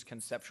these are just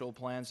conceptual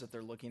plans that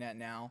they're looking at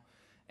now.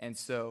 And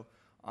so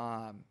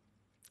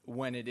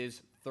when it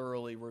is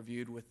thoroughly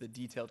reviewed with the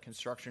detailed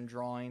construction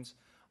drawings,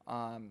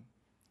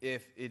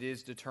 if it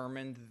is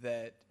determined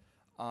that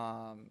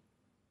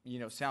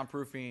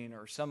soundproofing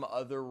or some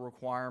other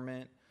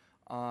requirement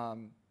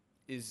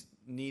is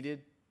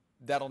needed,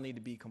 that'll need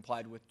to be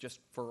complied with just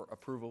for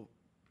approval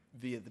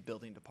via the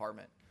building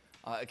department.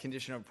 A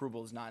condition of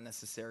approval is not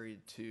necessary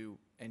to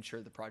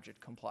ensure the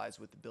project complies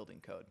with the building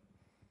code.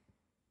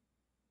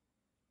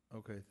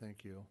 Okay,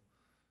 thank you.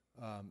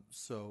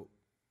 So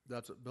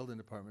that's what building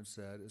department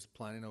said. Is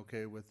planning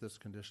okay with this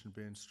condition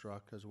being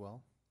struck as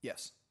well?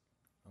 Yes.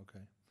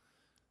 Okay,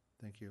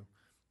 thank you.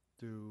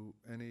 Do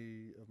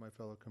any of my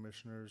fellow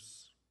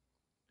commissioners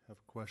have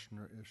a question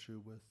or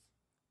issue with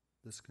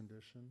this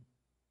condition?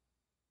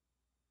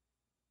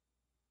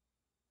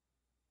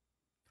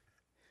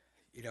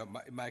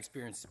 My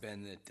experience has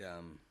been that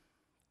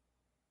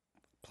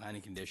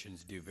planning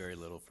conditions do very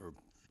little for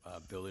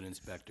building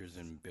inspectors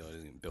and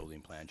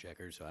building plan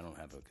checkers, so I don't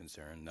have a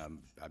concern.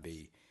 I'd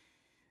be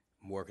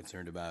more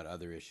concerned about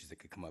other issues that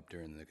could come up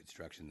during the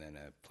construction than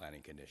a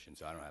planning condition,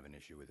 so I don't have an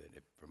issue with it.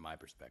 From my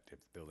perspective,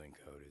 the building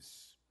code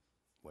is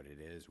what it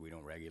is. We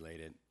don't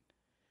regulate it.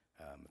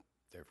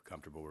 If they're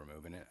comfortable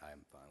removing it,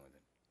 I'm fine with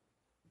it.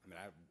 I mean,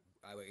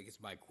 I guess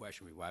my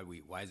question would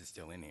be, why is it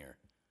still in here?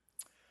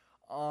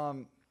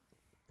 I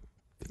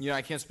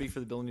can't speak for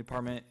the building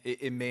department.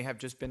 It may have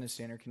just been a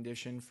standard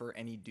condition for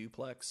any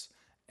duplex,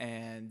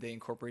 and they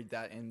incorporate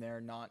that in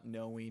there, not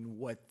knowing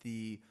what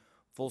the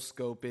full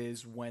scope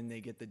is when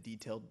they get the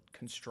detailed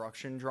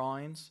construction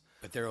drawings.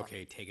 But they're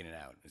okay taking it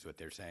out, is what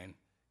they're saying?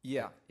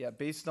 Yeah.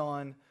 Based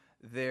on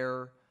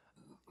their,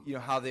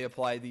 how they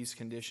apply these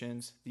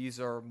conditions, these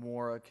are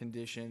more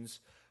conditions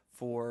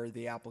for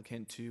the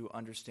applicant to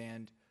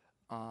understand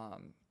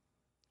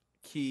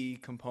key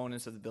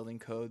components of the building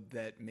code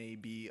that may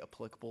be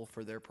applicable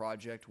for their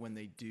project when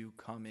they do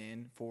come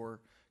in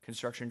for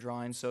construction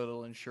drawings. So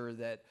it'll ensure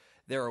that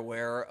they're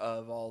aware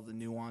of all the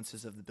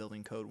nuances of the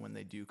building code when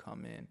they do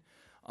come in.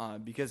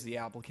 Because the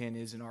applicant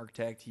is an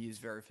architect, he is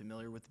very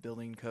familiar with the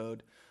building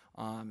code,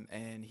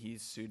 and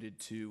he's suited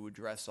to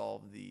address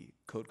all of the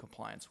code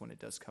compliance when it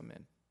does come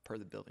in per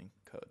the building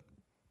code.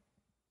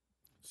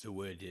 So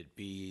would it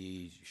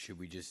be,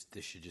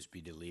 this should just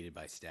be deleted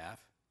by staff?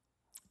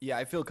 Yeah,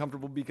 I feel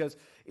comfortable because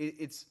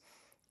it's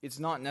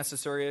not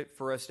necessary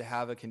for us to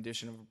have a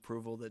condition of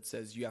approval that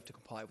says you have to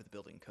comply with the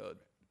building code,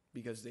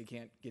 because they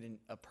can't get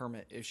a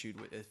permit issued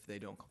if they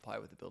don't comply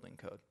with the building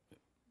code.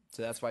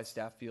 So that's why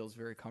staff feels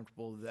very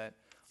comfortable that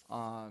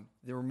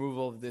the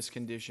removal of this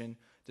condition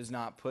does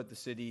not put the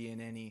city in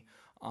any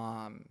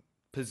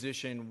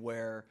position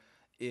where,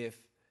 if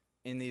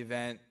in the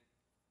event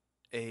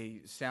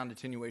a sound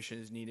attenuation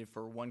is needed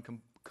for one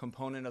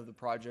component of the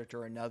project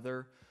or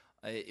another,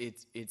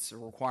 it's a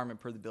requirement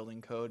per the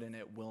building code, and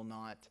it will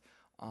not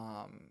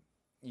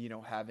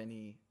have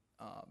any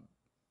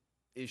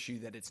issue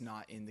that it's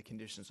not in the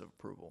conditions of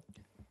approval.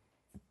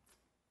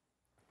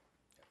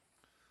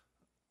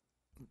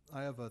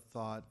 I have a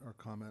thought or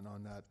comment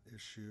on that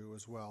issue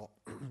as well.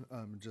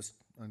 I'm just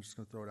going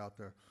to throw it out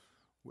there.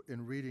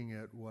 In reading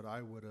it, what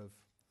I would have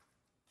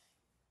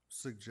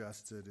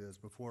suggested is,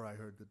 before I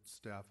heard that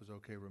staff is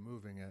okay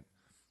removing it,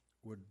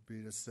 would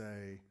be to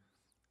say,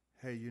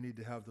 hey, you need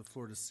to have the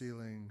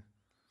floor-to-ceiling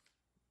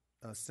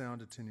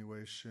sound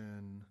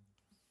attenuation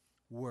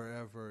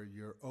wherever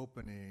you're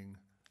opening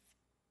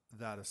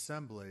that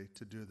assembly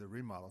to do the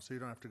remodel. So you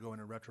don't have to go in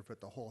and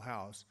retrofit the whole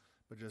house,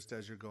 but just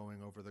as you're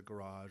going over the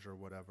garage or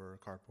whatever,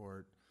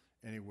 carport,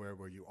 anywhere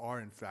where you are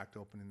in fact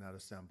opening that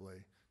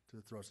assembly,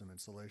 to throw some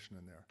insulation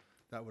in there.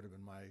 That would have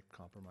been my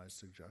compromise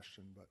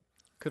suggestion. But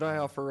could I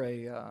offer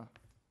a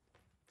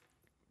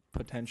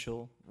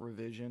potential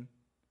revision?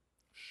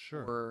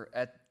 Sure. Or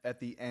at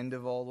the end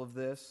of all of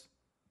this,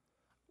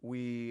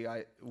 we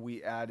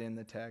add in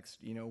the text,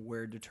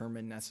 where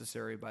determined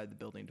necessary by the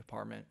building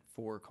department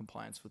for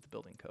compliance with the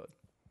building code.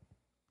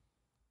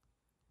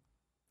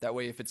 That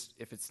way, if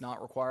it's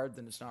not required,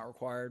 then it's not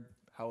required.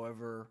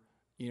 However,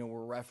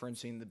 we're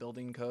referencing the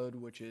building code,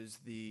 which is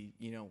the,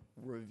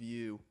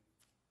 review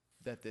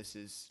that this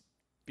is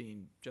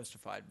being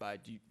justified by.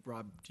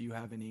 Rob, do you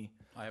have any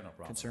I have no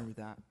problem. concern with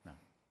that? No.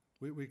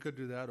 We could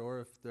do that,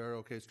 or if they're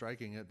okay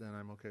striking it, then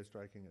I'm okay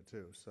striking it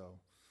too. So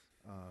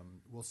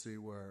we'll see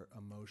where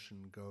a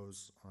motion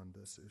goes on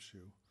this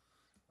issue.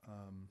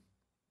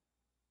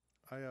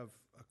 I have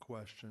a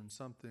question,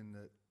 something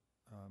that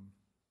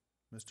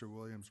Mr.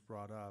 Williams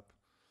brought up.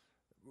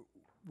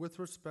 With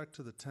respect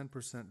to the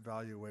 10%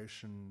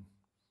 valuation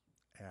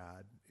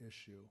add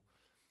issue,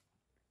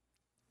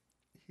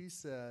 he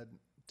said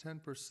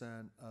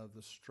 10% of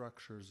the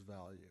structure's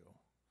value.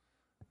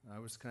 I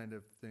was kind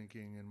of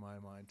thinking in my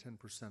mind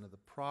 10% of the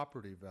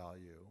property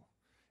value.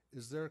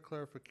 Is there a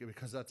clarification,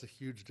 because that's a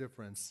huge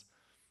difference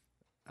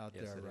out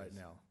Yes, there it right is.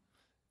 now.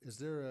 Is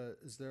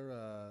there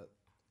a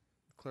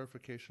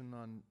clarification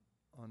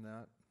on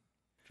that,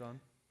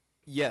 John?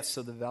 Yes,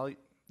 so the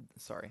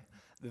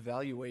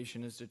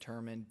valuation is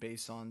determined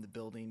based on the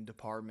building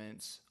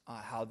department's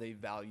how they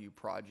value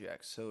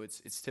projects. So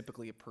it's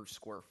typically a per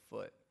square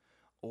foot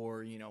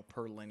or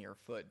per linear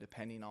foot,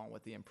 depending on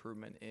what the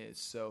improvement is.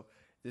 So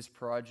this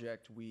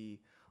project, we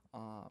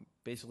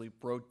basically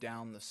broke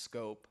down the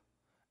scope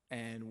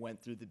and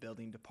went through the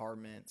building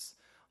department's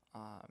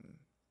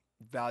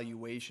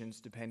valuations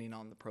depending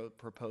on the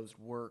proposed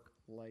work.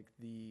 Like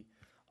the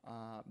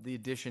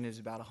addition is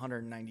about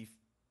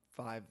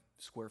 195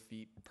 square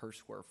feet per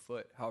square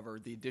foot. However,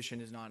 the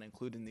addition is not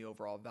included in the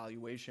overall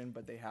valuation,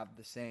 but they have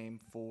the same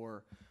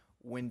for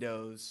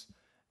windows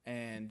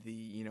and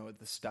the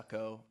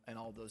stucco and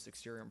all those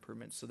exterior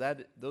improvements. So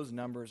that those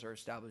numbers are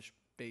established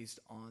based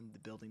on the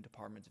building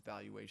department's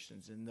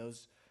valuations, and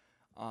those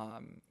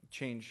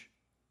change,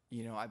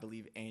 I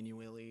believe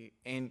annually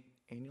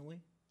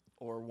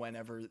or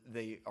whenever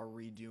they are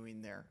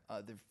redoing their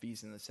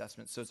fees and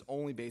assessments. So it's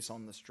only based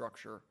on the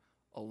structure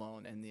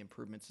alone and the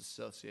improvements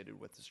associated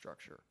with the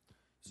structure.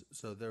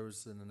 So there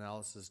was an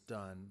analysis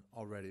done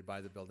already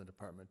by the building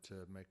department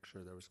to make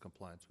sure there was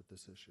compliance with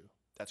this issue.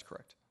 That's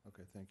correct.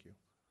 Okay, thank you.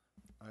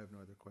 I have no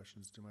other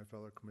questions. Do my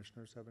fellow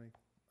commissioners have any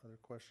other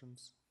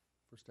questions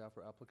for staff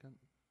or applicant?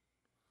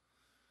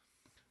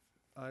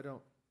 I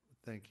don't.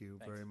 Thank you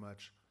Thanks. very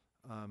much.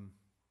 I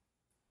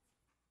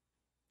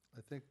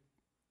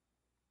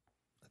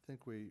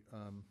think we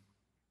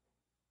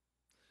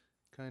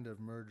kind of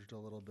merged a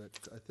little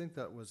bit. I think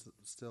that was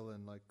still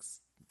in like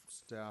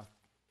staff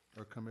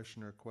or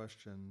commissioner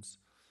questions.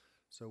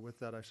 So with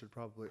that, I should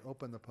probably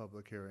open the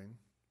public hearing.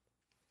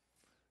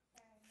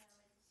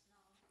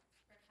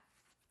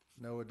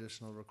 No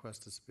additional requests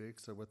to speak.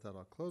 So with that,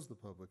 I'll close the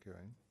public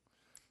hearing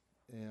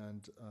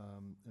and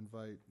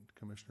invite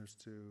commissioners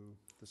to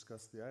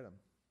discuss the item.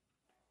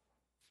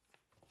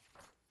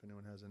 If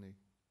anyone has anything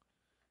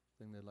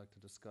they'd like to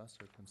discuss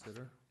or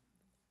consider.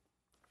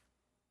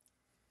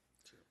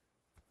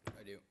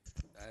 I do.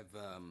 I have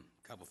a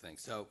couple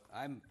things. So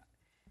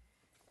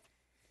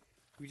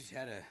we just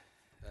had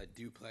a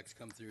duplex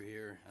come through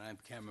here, and I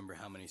can't remember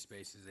how many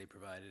spaces they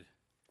provided,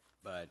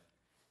 but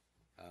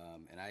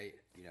and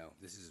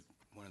this is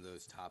one of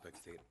those topics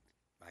that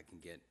I can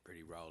get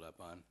pretty riled up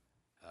on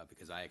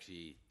because I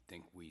actually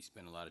think we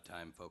spend a lot of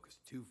time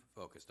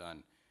focused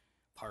on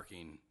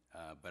parking,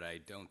 but I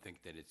don't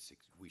think that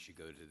we should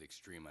go to the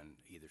extreme on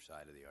either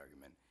side of the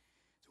argument.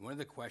 So one of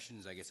the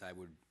questions I guess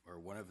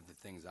one of the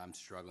things I'm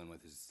struggling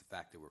with is the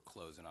fact that we're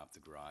closing off the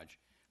garage.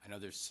 I know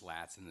there's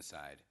slats in the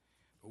side,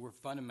 but we're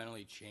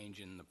fundamentally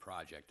changing the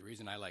project. The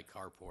reason I like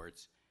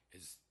carports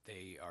is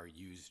they are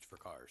used for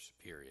cars,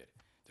 period.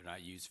 They're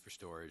not used for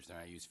storage. They're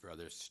not used for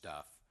other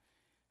stuff.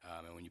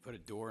 And when you put a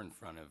door in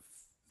front of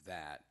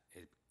that,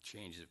 it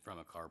changes it from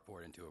a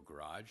carport into a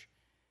garage.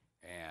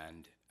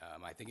 And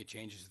I think it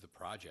changes the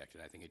project,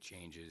 and I think it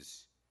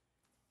changes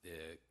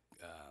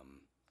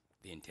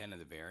the intent of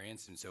the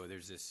variance. And so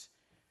there's this,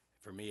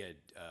 for me,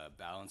 a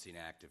balancing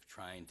act of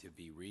trying to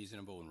be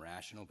reasonable and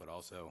rational, but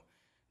also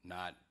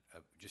not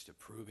just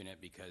approving it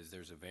because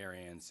there's a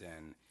variance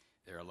and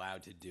they're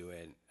allowed to do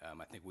it.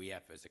 I think we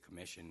have, as a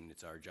commission,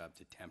 it's our job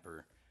to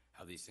temper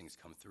how these things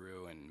come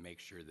through and make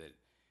sure that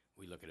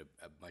we look at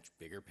a much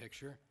bigger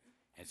picture.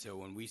 And so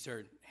when we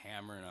start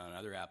hammering on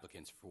other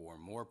applicants for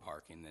more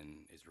parking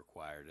than is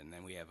required, and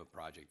then we have a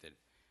project that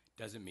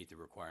doesn't meet the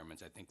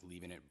requirements, I think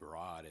leaving it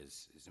broad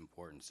is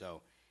important.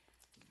 So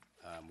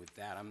with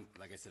that, I'm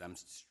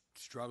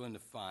struggling to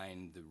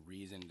find the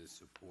reason to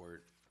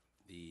support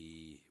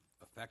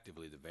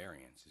effectively the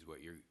variance is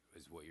what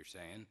you're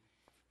saying,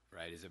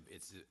 right?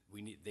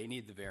 They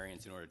need the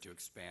variance in order to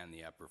expand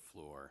the upper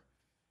floor.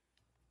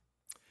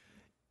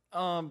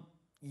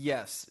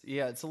 Yes.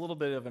 Yeah, it's a little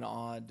bit of an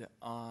odd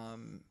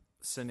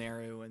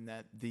scenario in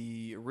that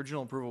the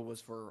original approval was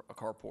for a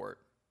carport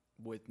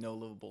with no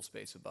livable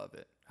space above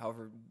it.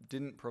 However,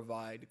 didn't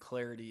provide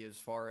clarity as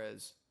far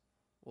as,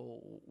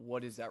 well,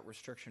 what is that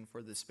restriction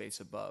for the space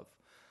above?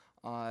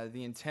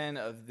 The intent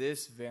of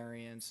this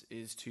variance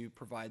is to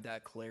provide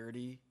that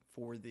clarity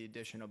for the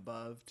addition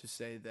above to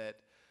say that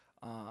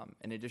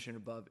an addition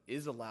above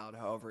is allowed.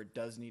 However, it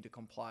does need to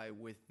comply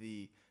with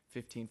the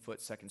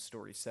 15-foot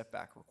second-story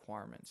setback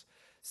requirements.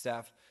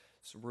 Staff's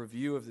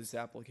review of this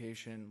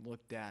application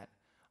looked at,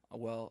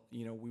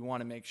 we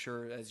want to make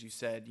sure, as you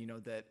said,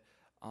 that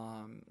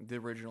the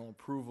original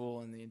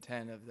approval and the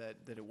intent of that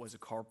it was a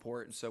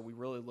carport. And so we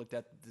really looked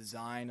at the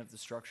design of the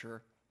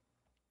structure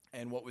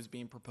and what was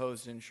being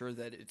proposed to ensure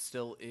that it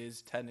still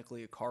is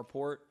technically a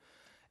carport,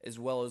 as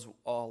well as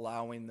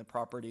allowing the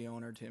property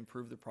owner to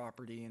improve the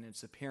property and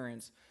its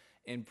appearance,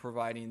 and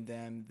providing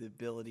them the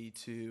ability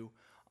to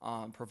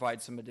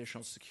provide some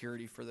additional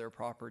security for their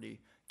property,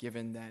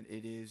 given that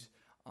it is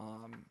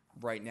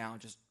right now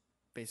just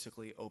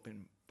basically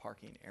open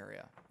parking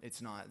area.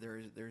 It's not,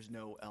 there's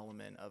no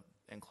element of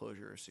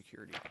enclosure or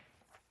security.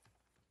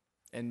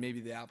 And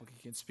maybe the applicant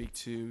can speak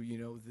to,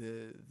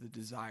 the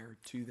desire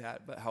to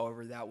that, but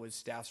however, that was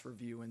staff's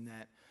review in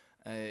that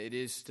it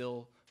is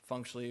still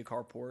functionally a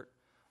carport.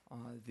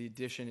 The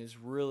addition is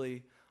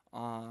really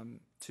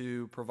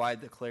to provide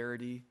the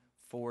clarity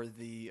for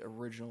the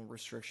original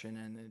restriction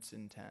and its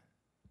intent.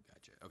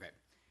 Gotcha. Okay.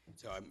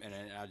 So, and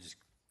I'll just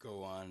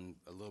go on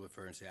a little bit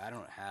further and say I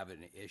don't have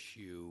an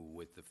issue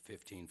with the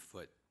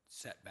 15-foot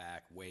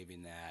setback,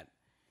 waiving that,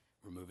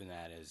 removing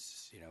that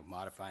as,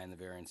 modifying the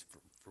variance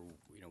for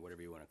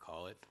whatever you want to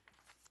call it.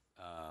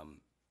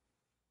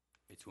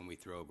 It's when we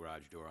throw a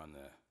garage door on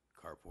the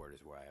carport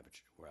is where I have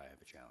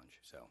a challenge.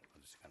 So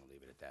I'll just kind of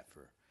leave it at that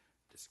for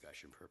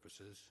discussion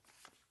purposes.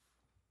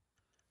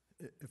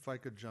 If I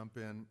could jump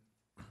in,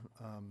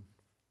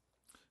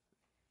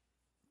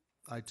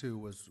 I too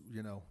was,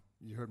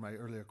 you heard my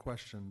earlier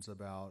questions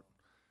about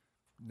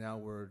now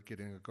we're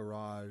getting a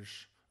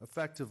garage,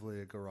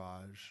 effectively a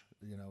garage.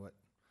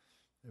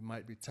 It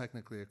might be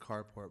technically a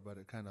carport, but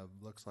it kind of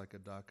looks like a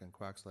duck and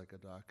quacks like a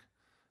duck,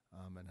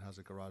 and has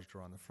a garage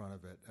door on the front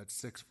of it at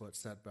 6-foot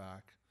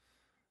setback.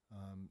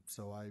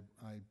 So I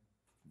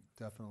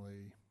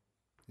definitely,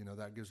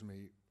 that gives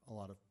me a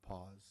lot of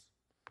pause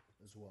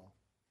as well.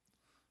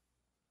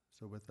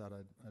 So with that,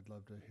 I'd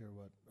love to hear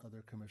what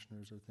other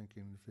commissioners are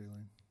thinking and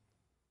feeling.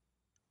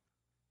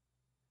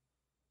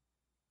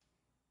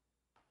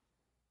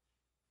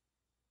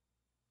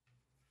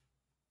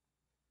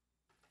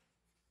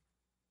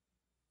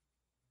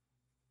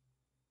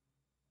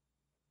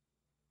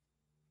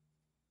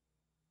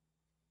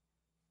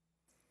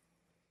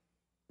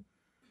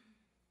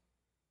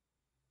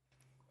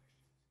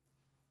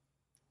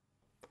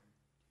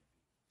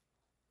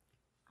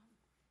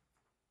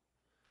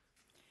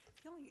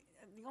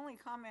 The only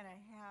comment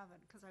I have,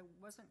 because I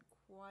wasn't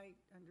quite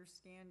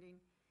understanding,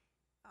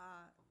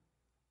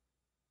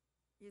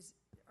 is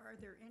are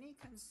there any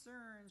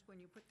concerns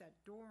when you put that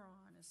door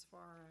on as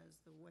far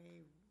as the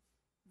wave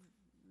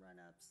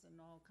run-ups and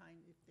all kind,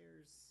 if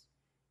there's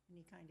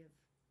any kind of,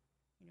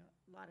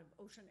 a lot of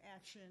ocean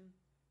action?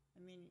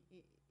 I mean,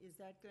 is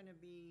that going to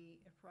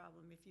be a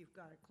problem if you've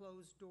got a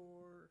closed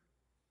door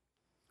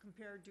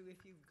compared to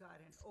if you've got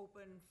an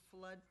open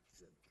flood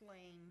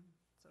plain,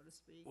 so to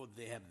speak? Well,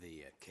 they have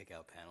the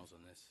kick-out panels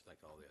on this,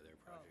 like all the other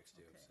projects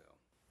do. okay. So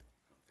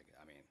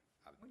I don't think.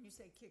 When you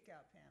say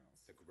kick-out panels?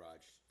 The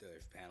garage,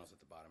 there's panels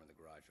at the bottom of the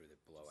garage where they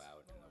blow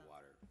out and the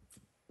water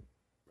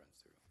runs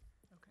through.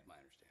 Okay, My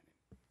understanding.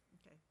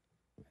 okay.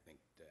 I think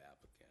the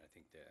applicant.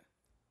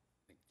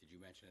 Did you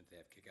mention that they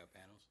have kick-out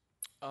panels?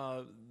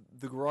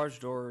 The garage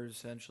door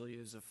essentially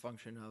is a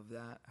function of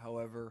that.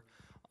 However,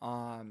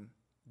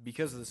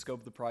 because of the scope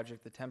of the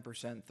project, the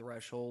 10%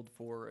 threshold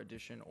for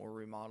addition or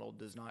remodel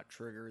does not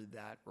trigger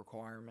that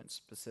requirement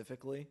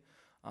specifically,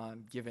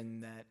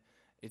 given that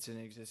it's an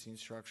existing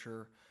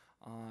structure.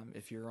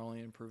 If you're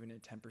only improving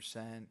it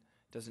 10%,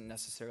 doesn't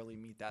necessarily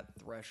meet that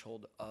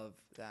threshold of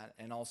that.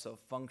 And also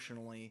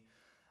functionally,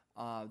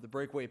 the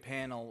breakaway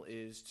panel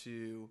is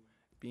to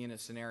be in a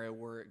scenario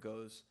where it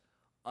goes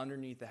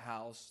underneath the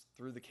house,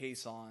 through the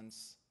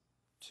caissons,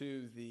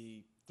 through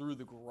the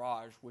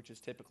garage, which is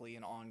typically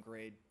an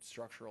on-grade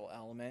structural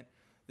element.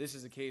 This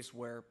is a case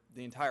where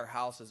the entire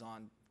house is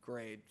on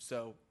grade,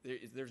 so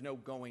there's no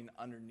going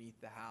underneath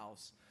the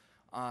house.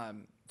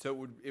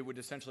 So it would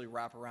essentially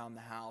wrap around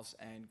the house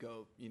and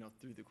go,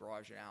 through the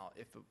garage and out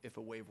if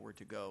a wave were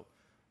to go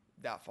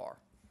that far.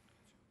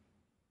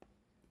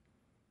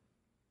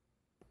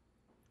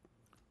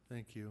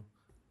 Thank you.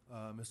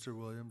 Mr.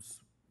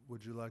 Williams,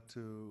 would you like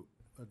to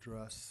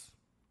address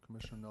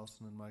Commissioner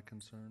Nelson and my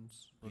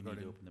concerns You need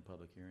regarding? to open the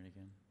public hearing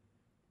again?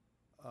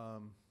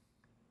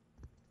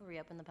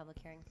 Reopen the public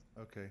hearing.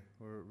 Okay,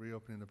 we're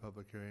reopening the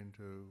public hearing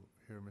to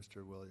hear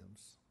Mr.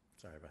 Williams.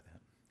 Sorry about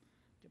that.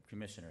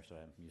 Commissioner, so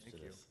I'm used to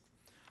Thank you. this.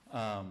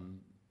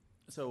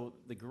 So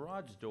the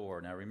garage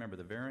door, now remember,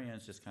 the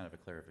variance, just kind of a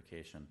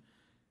clarification.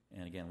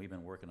 And again, we've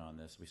been working on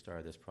this. We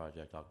started this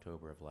project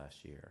October of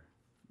last year.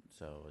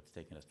 So it's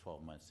taken us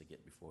 12 months to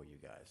get before you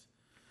guys.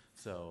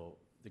 So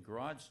the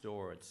garage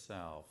door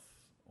itself,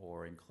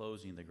 or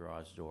enclosing the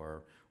garage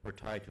door, we're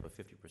tied to a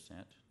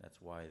 50%.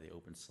 That's why they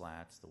open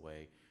slats the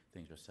way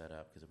things are set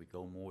up, because if we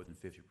go more than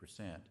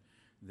 50%,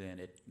 then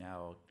it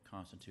now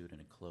constitutes an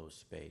enclosed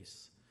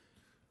space.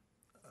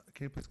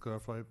 Can you please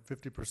clarify,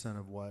 50%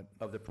 of what?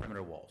 Of the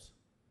perimeter walls.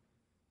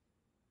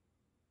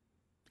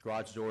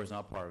 Garage door is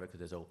not part of it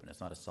because it's open. It's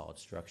not a solid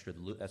structure.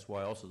 That's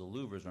why also the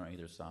louvers are on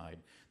either side.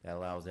 That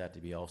allows that to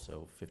be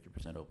also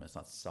 50% open. It's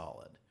not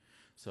solid.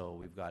 So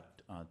we've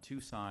got two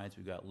sides.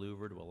 We've got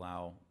louver to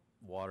allow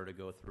water to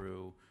go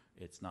through.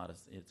 It's not.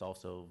 It's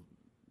also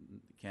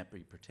can't be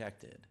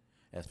protected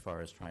as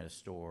far as trying to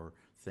store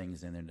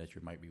things in there that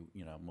you might be.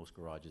 Most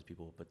garages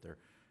people will put their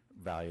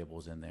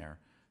valuables in there.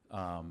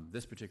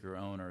 This particular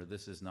owner,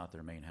 this is not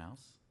their main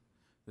house.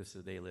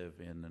 They live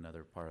in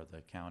another part of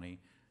the county.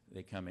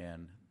 They come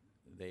in,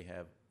 they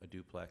have a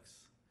duplex,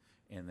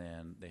 and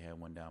then they have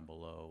one down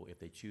below. If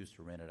they choose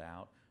to rent it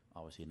out,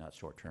 obviously not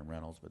short-term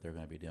rentals, but they're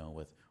going to be dealing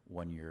with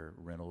one-year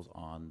rentals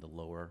on the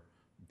lower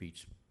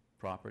beach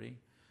property.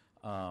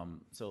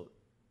 So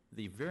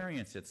the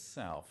variance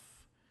itself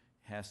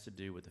has to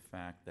do with the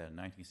fact that in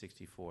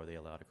 1964 they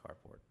allowed a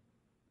carport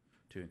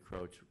to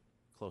encroach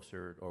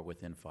closer or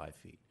within 5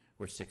 feet.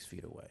 We're 6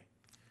 feet away,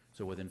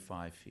 so within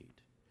 5 feet.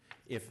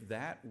 If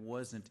that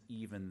wasn't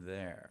even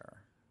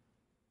there,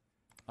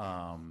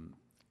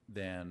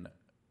 then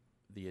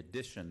the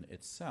addition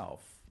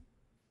itself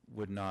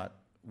we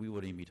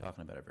wouldn't even be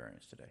talking about a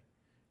variance today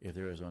if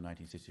there is no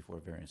 1964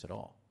 variance at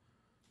all.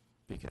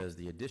 Because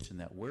the addition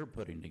that we're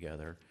putting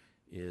together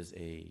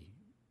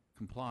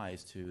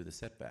complies to the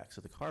setback.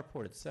 So the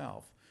carport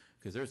itself,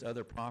 because there's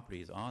other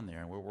properties on there,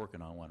 and we're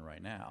working on one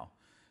right now,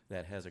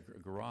 that has a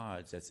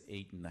garage that's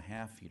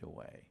 8.5 feet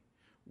away.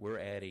 We're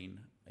adding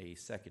a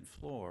second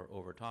floor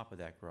over top of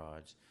that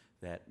garage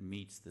that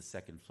meets the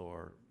second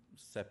floor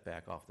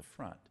setback off the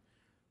front.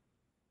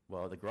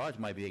 Well, the garage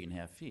might be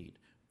 8.5 feet,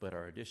 but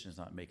our addition is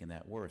not making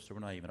that worse. So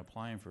we're not even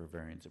applying for a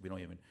variance.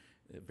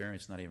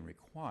 Variance is not even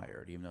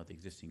required, even though the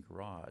existing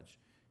garage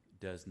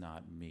does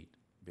not meet.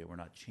 But we're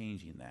not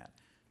changing that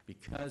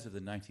because of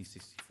the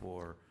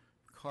 1964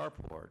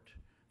 carport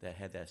that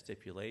had that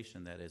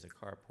stipulation that is a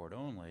carport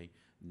only.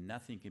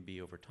 Nothing can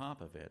be over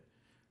top of it.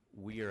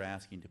 We are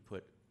asking to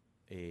put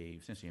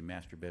essentially a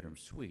master bedroom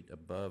suite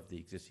above the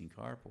existing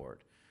carport,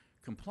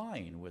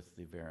 complying with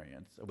the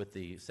variance, with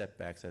the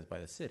setbacks as by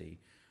the city,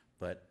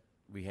 but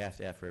we have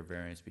to ask for a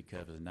variance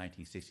because of the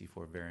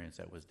 1964 variance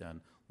that was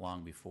done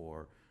long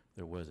before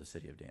there was a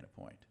city of Dana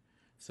Point.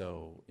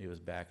 So it was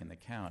back in the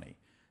county.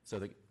 So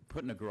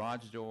putting a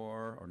garage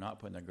door or not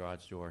putting a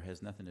garage door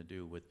has nothing to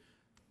do with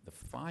the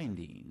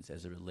findings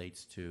as it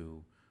relates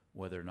to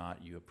whether or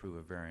not you approve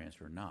a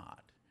variance or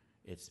not.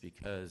 It's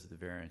because the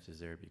variance is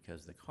there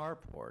because the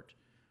carport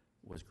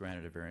was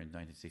granted a variance in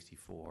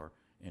 1964,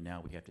 and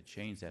now we have to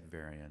change that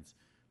variance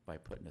by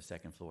putting a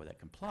second floor that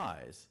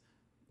complies,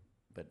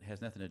 but it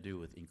has nothing to do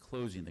with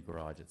enclosing the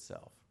garage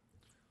itself.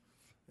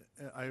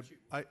 Go ahead.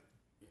 Why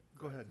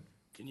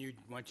don't you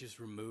just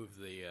remove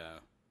the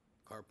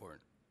carport?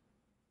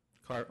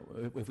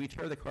 If we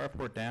tear the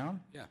carport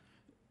down, Yeah.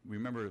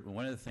 remember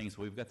one of the things,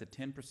 we've got the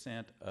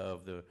 10%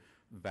 of the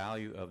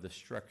value of the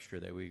structure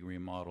that we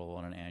remodel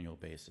on an annual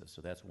basis.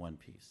 So that's one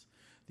piece.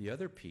 The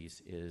other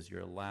piece is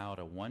you're allowed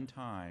a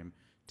one-time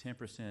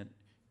 10%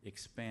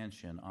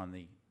 expansion on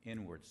the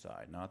inward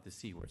side, not the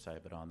seaward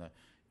side, but on the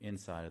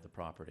inside of the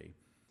property.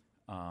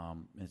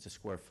 And it's a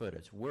square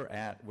footage. We're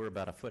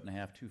about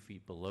 1.5 feet, 2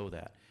 feet below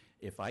that.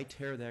 If I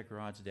tear that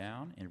garage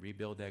down and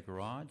rebuild that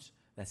garage,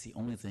 that's the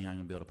only thing I'm going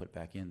to be able to put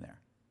back in there.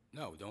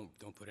 No,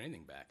 don't put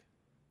anything back.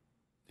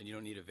 Then you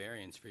don't need a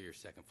variance for your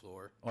second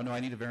floor. Oh, no, I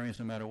need a variance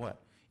no matter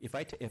what. If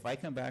I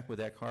come back with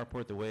that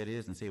carport the way it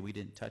is and say we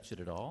didn't touch it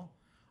at all,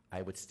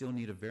 I would still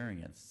need a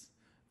variance.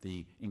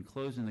 The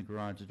enclosing the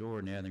garage door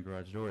and adding the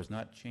garage door is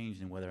not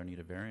changing whether I need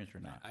a variance or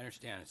not. I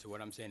understand. So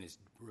what I'm saying is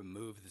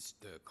remove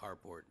the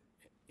carport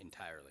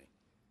entirely.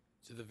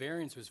 So the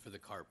variance was for the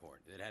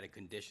carport. It had a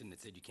condition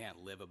that said you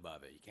can't live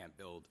above it. You can't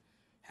build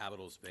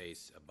habitable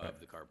space above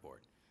the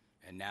carport.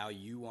 And now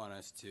you want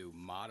us to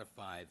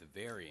modify the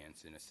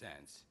variance in a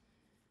sense,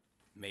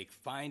 make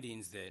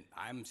findings that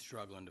I'm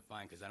struggling to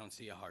find because I don't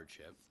see a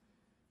hardship,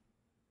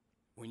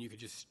 when you could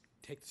just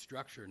take the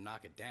structure and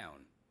knock it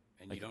down,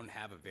 and you don't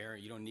have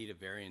you don't need a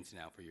variance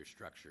now for your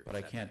structure. But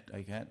I can't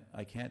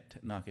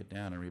knock it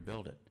down and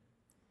rebuild it.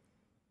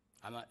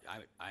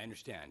 I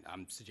understand.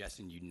 I'm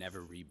suggesting you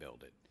never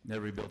rebuild it.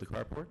 Never rebuild the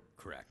carport?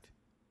 Correct.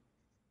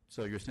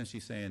 So you're essentially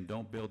saying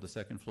don't build the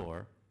second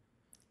floor,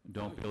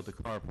 don't build the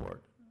carport.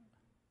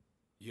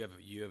 You have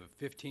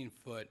a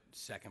 15-foot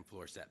second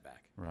floor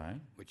setback, Right.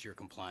 which you're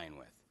complying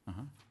with.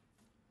 Uh-huh.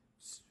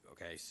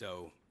 Okay,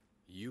 so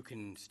you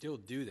can still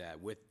do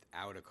that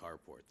without a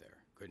carport there,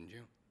 couldn't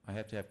you? I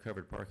have to have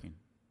covered parking.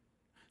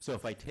 So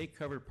if I take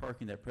covered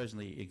parking that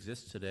presently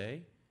exists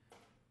today,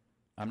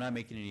 I'm not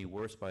making it any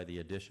worse by the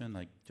addition,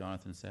 like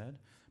Jonathan said,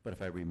 but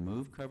if I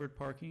remove covered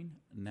parking,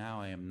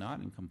 now I am not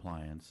in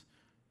compliance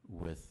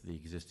with the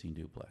existing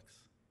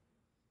duplex.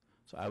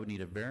 So I would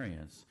need a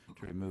variance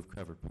to remove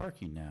covered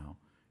parking now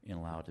and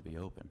allow it to be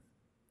open.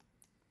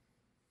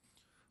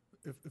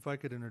 If I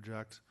could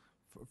interject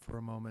for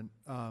a moment.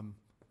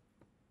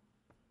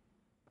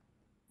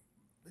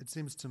 It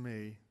seems to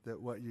me that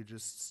what you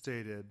just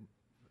stated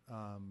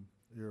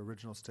your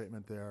original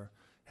statement there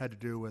had to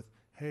do with,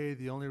 hey,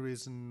 the only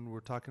reason we're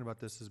talking about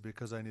this is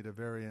because I need a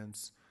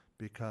variance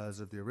because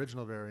of the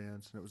original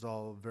variance, and it was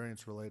all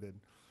variance related.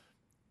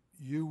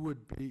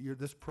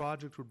 This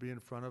project would be in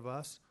front of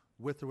us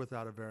with or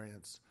without a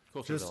variance.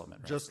 Coastal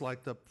development, right? Just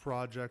like the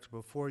project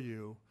before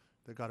you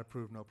that got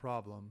approved, no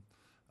problem.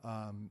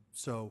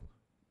 So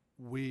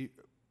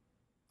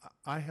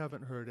I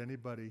haven't heard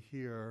anybody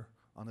here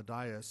on the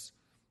dais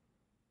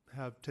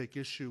take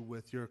issue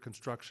with your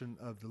construction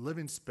of the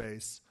living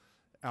space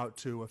out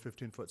to a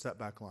 15-foot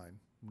setback line.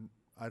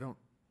 I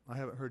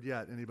haven't heard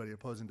yet anybody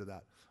opposing to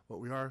that.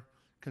 What we are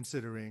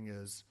considering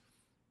is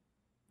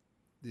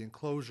the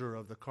enclosure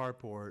of the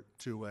carport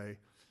to a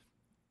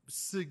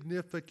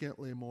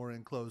significantly more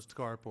enclosed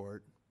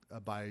carport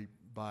by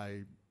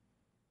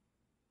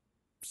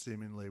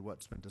seemingly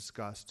what's been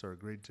discussed or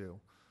agreed to.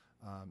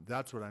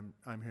 That's what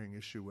I'm hearing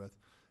issue with.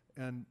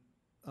 And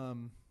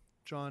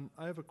John,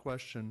 I have a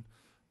question.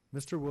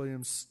 Mr.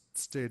 Williams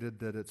stated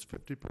that it's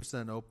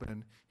 50%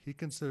 open. He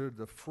considered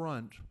the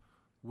front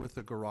with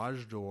a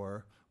garage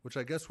door, which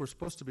I guess we're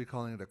supposed to be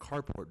calling it a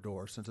carport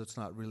door since it's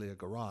not really a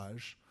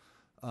garage.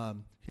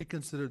 He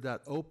considered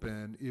that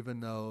open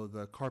even though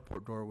the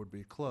carport door would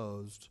be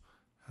closed.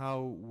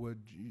 How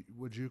would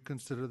you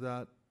consider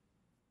that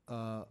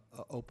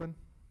open?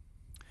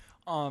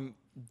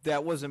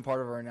 That wasn't part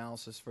of our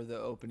analysis for the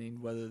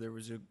opening, whether there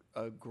was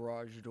a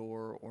garage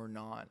door or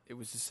not. It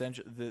was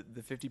essentially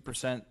the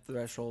 50%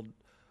 threshold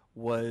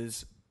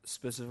was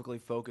specifically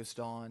focused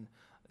on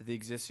the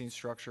existing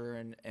structure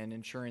and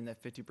ensuring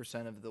that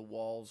 50% of the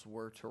walls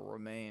were to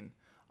remain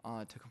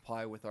to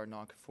comply with our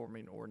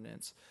non-conforming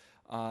ordinance.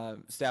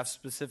 Staff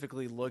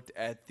specifically looked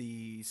at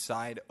the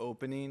side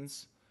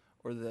openings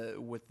or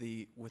with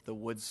the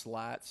wood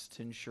slats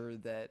to ensure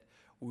that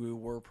we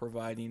were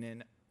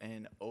providing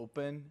an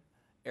open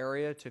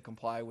area to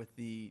comply with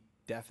the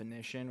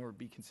definition or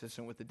be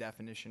consistent with the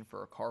definition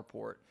for a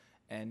carport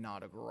and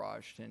not a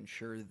garage, to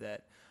ensure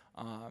that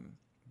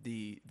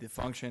the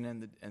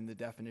function and the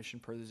definition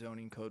per the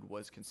zoning code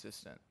was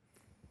consistent.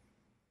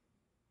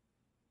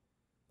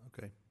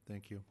 Okay,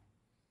 thank you.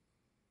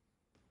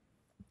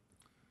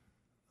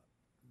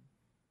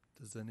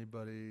 Does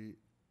anybody,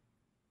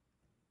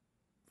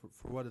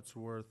 for what it's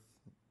worth,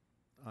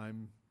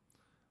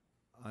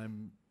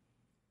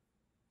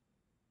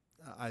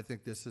 I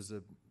think this is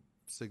a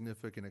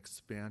significant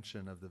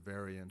expansion of the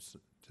variance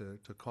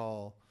to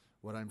call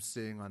what I'm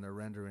seeing on the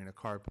rendering a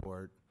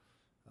carport.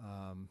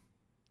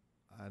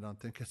 I don't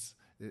think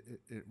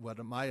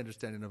what my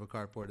understanding of a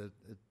carport,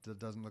 it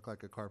doesn't look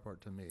like a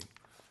carport to me.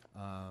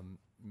 But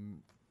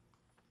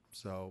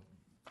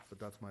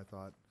that's my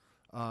thought.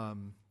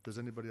 Does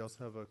anybody else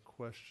have a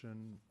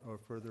question or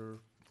further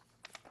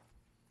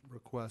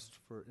request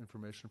for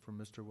information from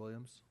Mr.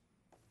 Williams?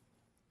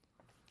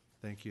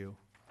 Thank you.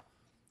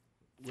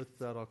 With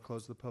that, I'll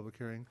close the public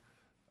hearing.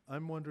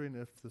 I'm wondering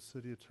if the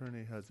city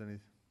attorney has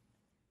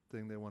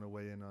anything they want to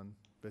weigh in on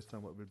based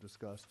on what we've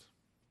discussed.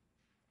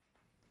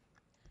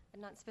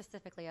 Not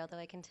specifically, although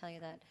I can tell you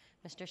that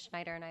Mr.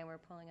 Schneider and I were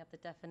pulling up the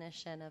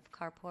definition of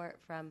carport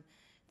from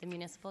the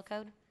municipal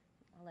code.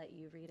 I'll let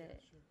you read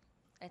it. Sure.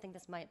 I think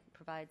this might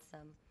provide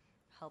some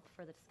help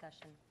for the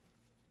discussion.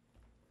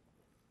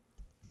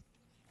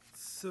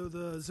 So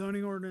the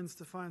zoning ordinance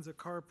defines a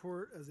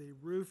carport as a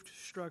roofed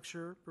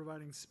structure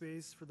providing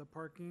space for the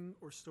parking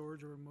or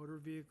storage of motor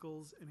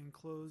vehicles and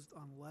enclosed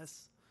on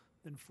less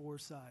than 4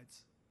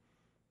 sides.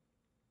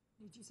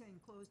 Did you say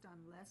enclosed on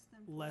less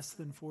than 4 Less sides?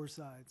 than 4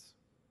 sides.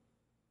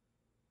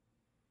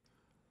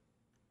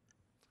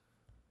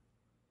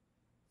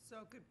 So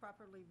it could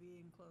properly be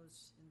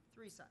enclosed in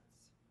 3 sides.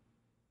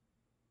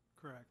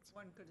 Correct.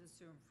 One could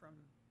assume from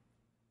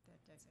that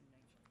designation.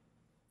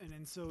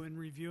 And so in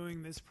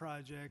reviewing this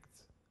project,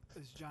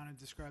 as John had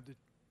described it,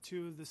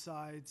 2 of the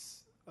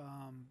sides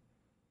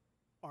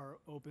are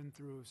open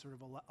through sort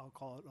of I'll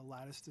call it a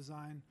lattice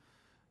design,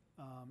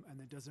 and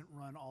it doesn't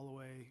run all the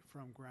way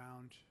from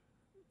ground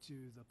to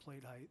the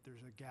plate height.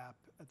 There's a gap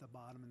at the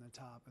bottom and the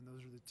top, and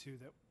those are the 2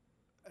 that,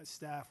 as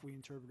staff, we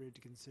interpreted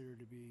to consider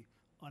to be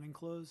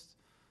unenclosed.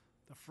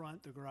 The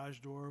front, the garage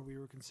door, we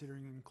were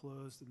considering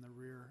enclosed, and the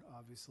rear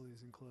obviously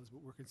is enclosed,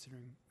 but we're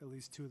considering at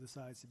least 2 of the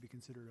sides to be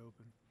considered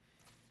open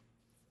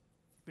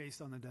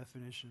based on the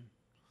definition.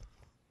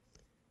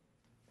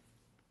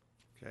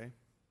 Okay.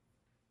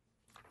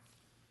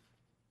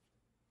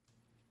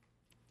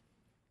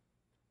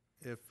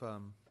 If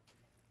I'm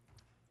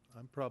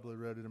probably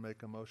ready to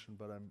make a motion,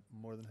 but I'm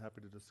more than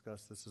happy to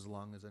discuss this as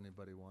long as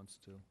anybody wants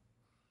to.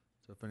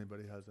 So if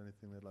anybody has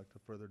anything they'd like to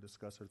further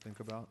discuss or think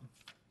about.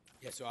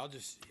 Yeah, so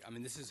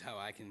this is how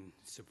I can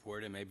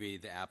support it. Maybe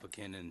the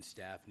applicant and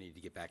staff need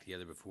to get back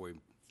together before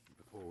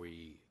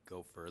we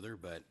go further,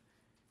 but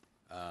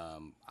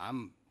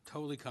I'm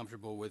totally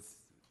comfortable with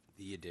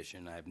the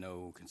addition. I have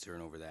no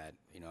concern over that.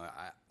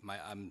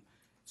 I'm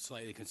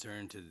slightly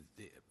concerned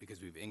because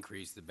we've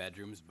increased the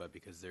bedrooms, but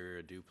because they're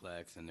a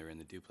duplex and they're in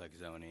the duplex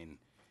zoning,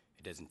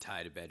 it doesn't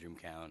tie to bedroom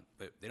count,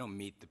 but they don't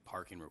meet the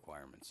parking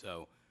requirements.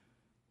 So,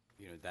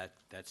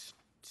 that's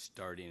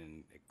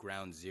starting at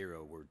ground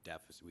zero,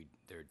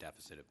 they're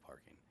deficit of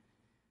parking.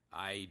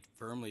 I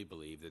firmly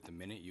believe that the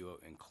minute you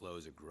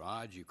enclose a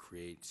garage, you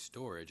create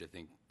storage. I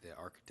think the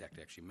architect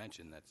actually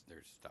mentioned that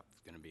there's stuff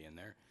going to be in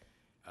there.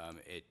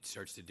 It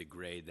starts to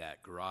degrade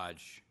that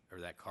garage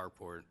or that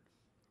carport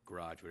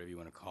garage, whatever you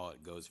want to call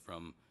it, goes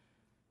from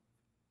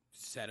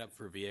set up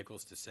for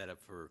vehicles to set up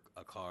for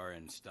a car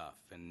and stuff.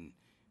 And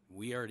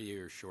we already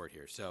are short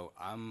here. So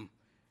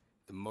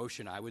the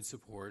motion I would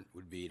support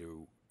would be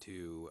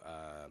to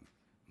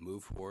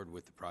move forward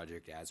with the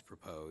project as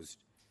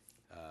proposed,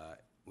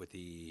 with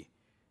the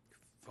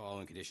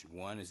following condition.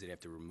 One is they have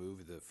to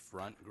remove the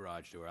front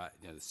garage door.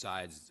 The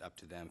sides, up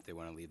to them if they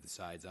want to leave the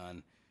sides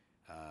on.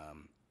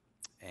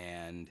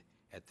 And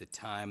at the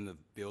time of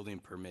building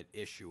permit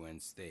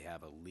issuance, they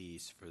have a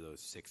lease for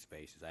those 6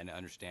 spaces. I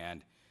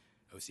understand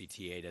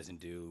OCTA doesn't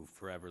do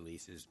forever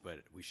leases, but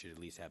we should at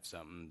least have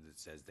something that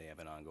says they have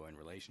an ongoing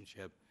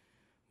relationship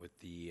with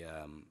the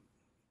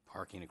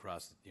parking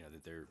across,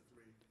 that they're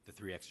the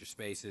 3 extra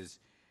spaces.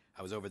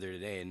 I was over there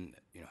today, and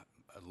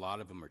a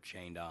lot of them are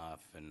chained off,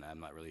 and I'm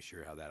not really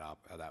sure how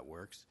that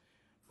works.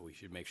 But we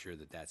should make sure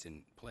that that's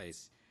in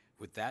place.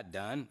 With that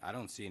done, I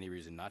don't see any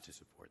reason not to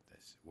support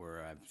this.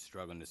 Where I'm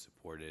struggling to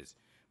support is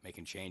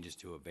making changes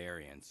to a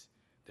variance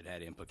that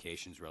had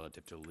implications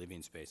relative to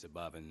living space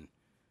above, and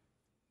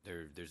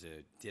there's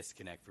a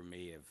disconnect for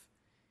me of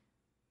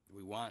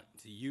we want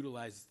to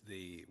utilize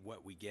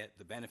what we get,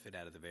 the benefit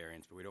out of the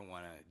variance, but we don't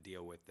want to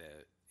deal with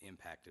the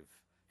impact of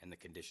and the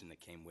condition that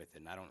came with it.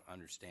 And I don't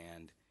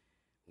understand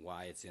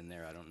why it's in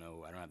there. I don't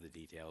know. I don't have the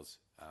details,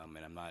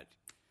 and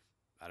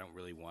I don't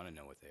really want to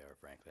know what they are,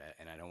 frankly.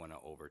 And I don't want to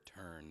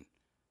overturn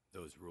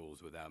those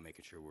rules without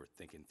making sure we're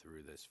thinking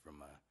through this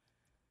from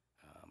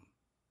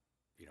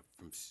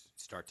from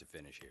start to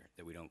finish here,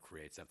 that we don't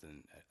create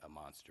something, a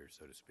monster,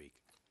 so to speak.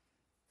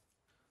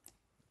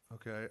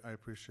 Okay, I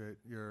appreciate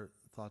your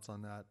thoughts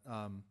on that.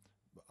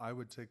 I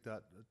would take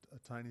that a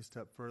tiny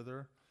step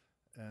further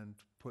and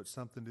put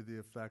something to the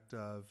effect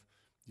of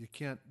you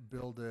can't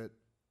build it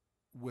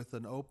with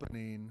an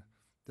opening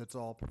that's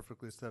all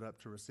perfectly set up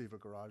to receive a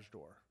garage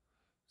door.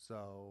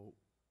 So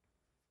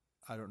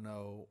I don't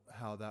know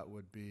how that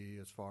would be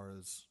as far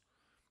as,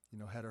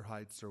 header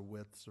heights or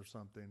widths or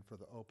something for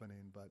the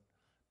opening, but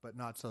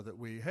not so that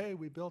we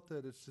built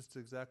it, it's just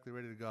exactly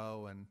ready to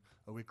go, and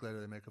a week later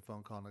they make a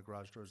phone call and the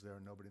garage door's there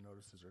and nobody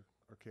notices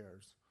or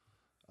cares.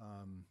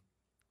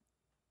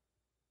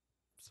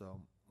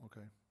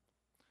 Okay.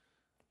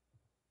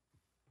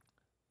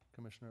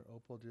 Commissioner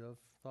Opal, do you have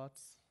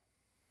thoughts?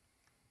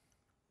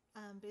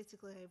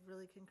 Basically, I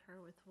really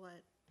concur with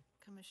what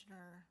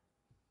Commissioner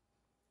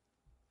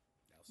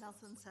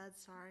Nelson said.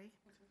 Sorry,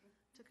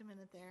 took a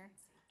minute there.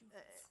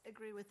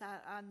 Agree with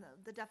that on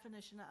the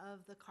definition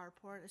of the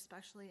carport,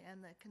 especially,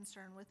 and the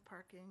concern with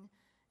parking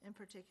in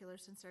particular,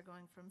 since they're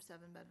going from 7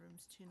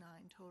 bedrooms to 9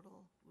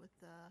 total with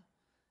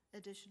the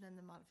addition and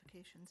the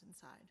modifications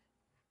inside.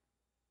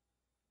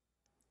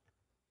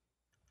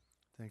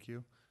 Thank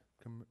you.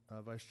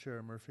 Vice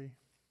Chair Murphy?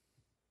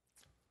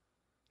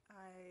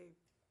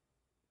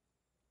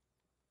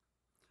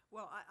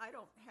 I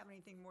don't have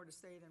anything more to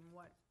say than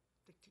what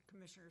the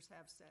commissioners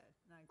have said,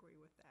 and I agree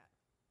with that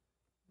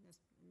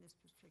in this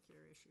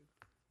particular issue.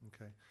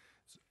 Okay.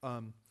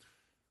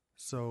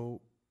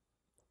 So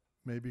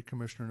maybe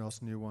Commissioner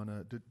Nelson, you want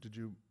to,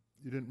 you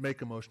didn't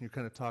make a motion, you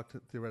kind of talked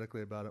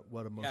theoretically about it,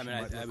 what a motion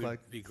might look like?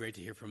 It would be great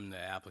to hear from the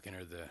applicant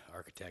or the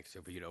architect, so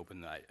if we could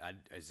open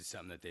is this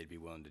something that they'd be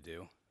willing to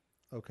do?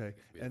 Okay,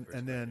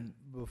 and then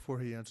before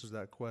he answers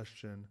that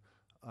question,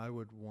 I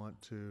would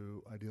want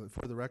to, ideally,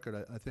 for the record,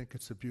 I think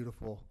it's a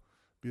beautiful,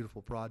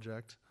 beautiful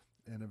project,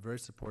 and I'm very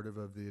supportive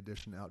of the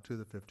addition out to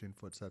the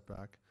 15-foot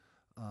setback.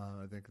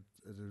 I think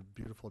it's a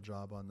beautiful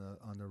job on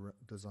the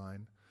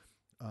design,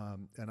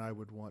 and I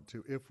would want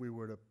to, if we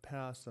were to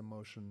pass a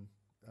motion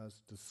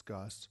as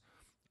discussed,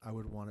 I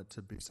would want it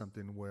to be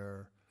something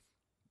where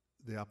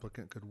the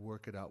applicant could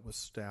work it out with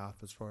staff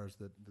as far as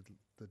they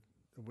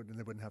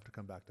wouldn't have to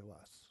come back to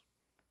us.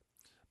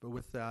 But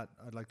with that,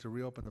 I'd like to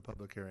reopen the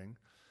public hearing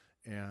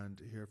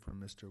and hear from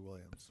Mr.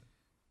 Williams.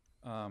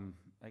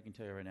 I can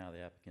tell you right now,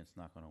 the applicant's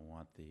not going to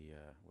want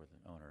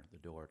the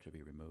door to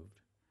be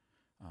removed.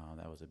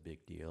 That was a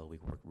big deal. We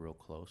worked real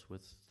close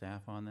with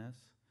staff on this.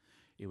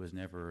 It was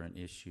never an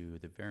issue.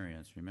 The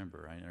variance,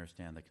 remember, I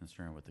understand the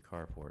concern with the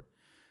carport,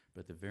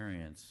 but the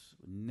variance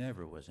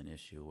never was an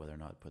issue whether or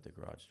not to put the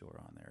garage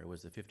door on there. It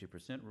was the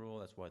 50% rule.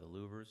 That's why the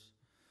louvers.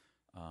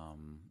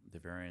 The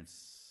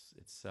variance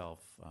itself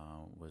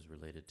was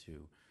related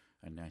to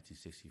a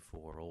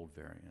 1964 old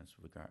variance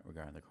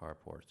regarding the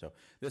carport. So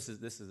this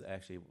is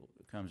actually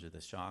comes with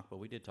a shock, but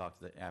we did talk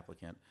to the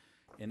applicant,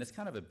 and it's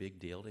kind of a big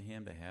deal to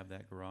him to have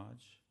that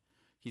garage.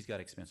 He's got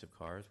expensive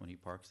cars when he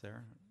parks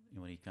there,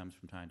 when he comes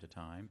from time to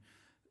time.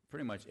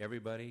 Pretty much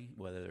everybody,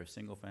 whether they're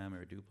single family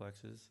or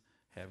duplexes,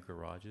 have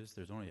garages.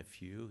 There's only a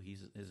few.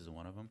 This is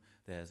one of them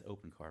that has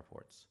open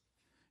carports.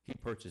 He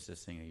purchased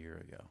this thing a year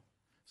ago.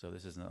 So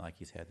this isn't like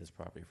he's had this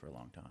property for a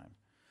long time.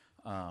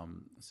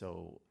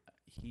 So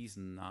he's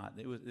not.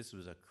 This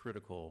was a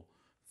critical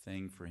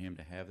thing for him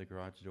to have the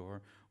garage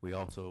door. We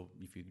also,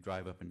 if you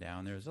drive up and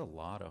down, there's a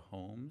lot of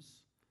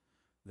homes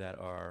that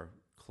are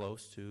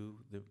close to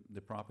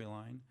the property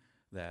line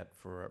that,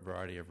 for a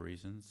variety of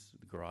reasons,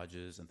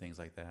 garages and things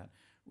like that,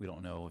 we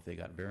don't know if they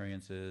got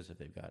variances, if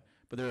they've got,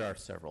 but there are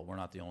several. We're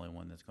not the only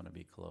one that's going to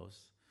be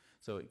close.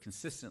 So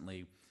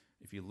consistently,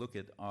 if you look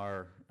at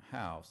our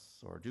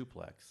house or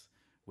duplex,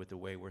 with the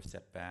way we're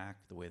set back,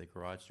 the way the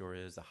garage door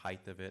is, the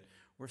height of it,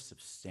 we're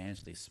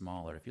substantially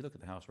smaller. If you look at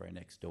the house right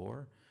next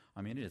door,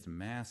 I mean, it is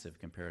massive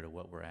compared to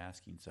what we're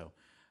asking. So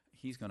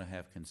he's going to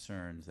have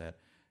concerns that,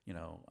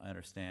 I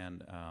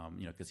understand,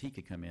 because he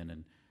could come in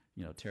and,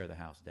 tear the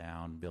house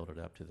down, build it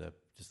up to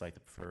just like the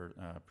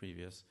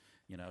previous,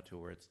 to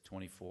where it's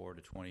 24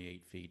 to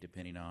 28 feet,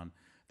 depending on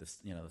the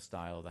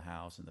style of the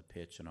house and the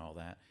pitch and all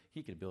that.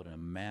 He could build a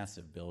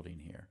massive building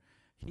here.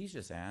 He's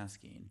just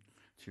asking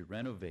to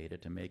renovate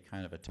it to make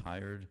kind of a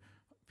tired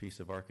piece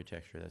of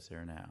architecture that's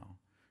there now,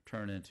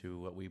 turn into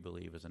what we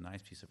believe is a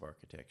nice piece of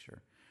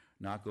architecture,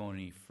 not going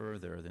any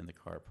further than the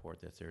carport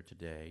that's there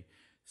today,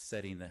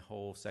 setting the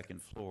whole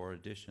second floor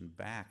addition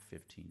back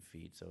 15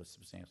 feet, so it's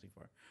substantially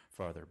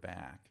farther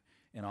back.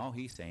 And all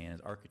he's saying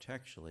is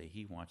architecturally,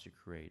 he wants to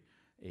create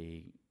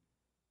a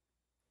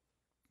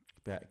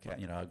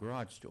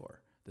garage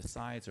door. The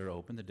sides are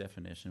open. The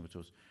definition, which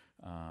was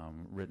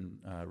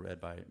read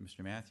by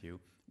Mr. Matthew,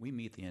 we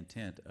meet the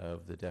intent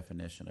of the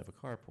definition of a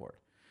carport.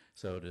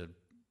 So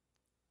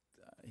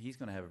he's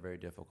going to have a very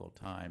difficult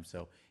time.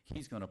 So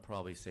he's going to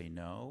probably say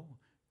no,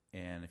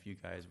 and if you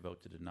guys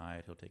vote to deny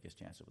it, he'll take his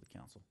chances with the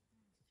council.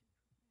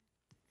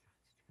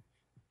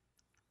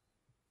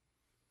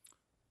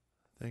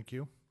 Thank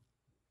you.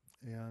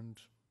 And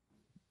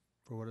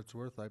for what it's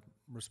worth, I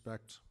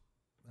respect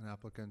an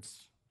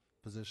applicant's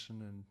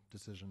position and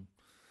decision.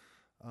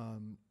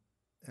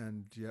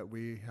 And yet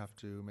we have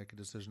to make a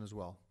decision as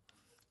well.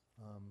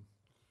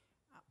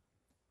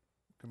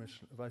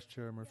 Commissioner, Vice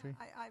Chair Murphy?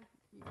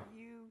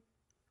 You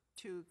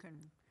two can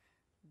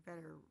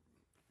better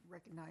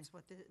recognize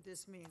what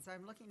this means.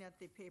 I'm looking at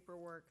the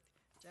paperwork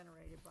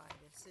generated by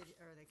the city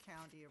or the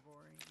county of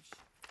Orange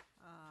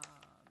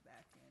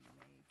back in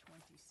May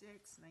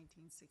 26,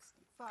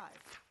 1965.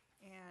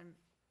 And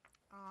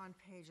on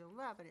page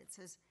 11, it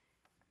says,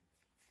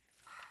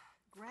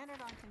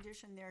 granted on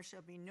condition there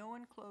shall be no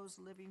enclosed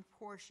living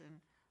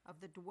portion of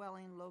the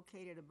dwelling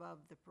located above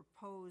the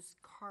proposed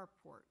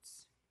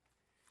carports.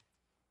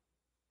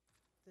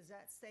 Does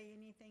that say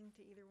anything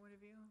to either one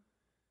of you?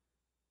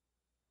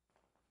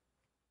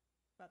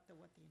 About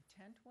what the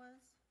intent was?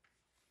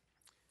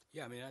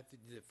 Yeah, I mean,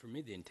 for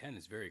me, the intent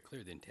is very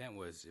clear. The intent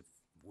was if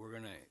we're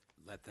going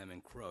to let them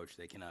encroach,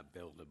 they cannot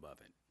build above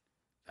it.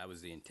 That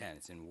was the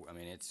intent.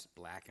 It's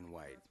black and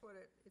white. That's what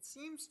it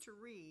seems to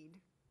read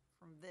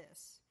from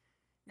this.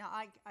 Now,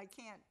 I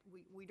can't,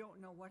 we don't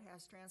know what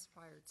has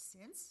transpired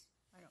since.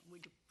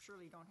 We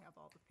surely don't have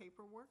all the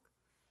paperwork,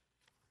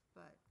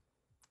 but.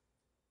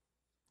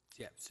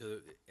 Yeah, so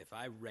if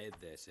I read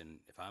this and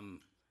if I'm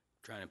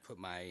trying to put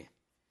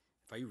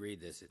if I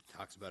read this, it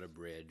talks about a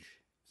bridge,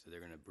 so they're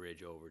going to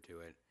bridge over to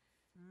it.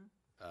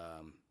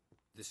 Mm-hmm.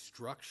 The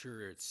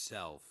structure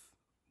itself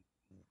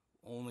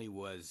only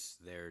was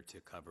there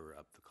to cover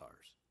up the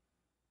cars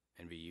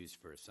and be used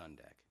for a sun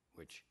deck,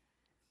 which,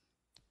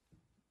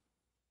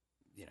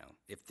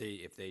 if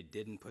they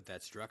didn't put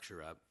that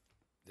structure up,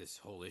 this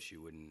whole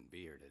issue wouldn't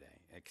be here today,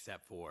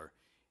 except for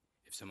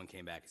if someone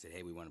came back and said,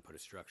 hey, we want to put a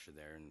structure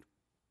there and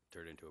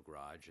turn it into a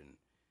garage, and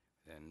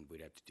then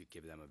we'd have to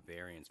give them a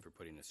variance for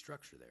putting a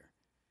structure there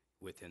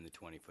within the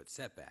 20-foot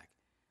setback.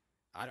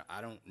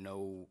 I don't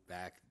know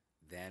back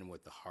then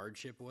what the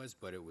hardship was,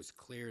 but it was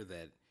clear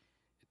that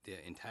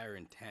the entire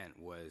intent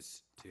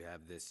was to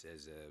have this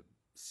as a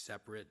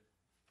separate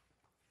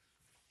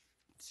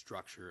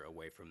structure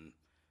away from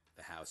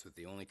the house, with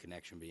the only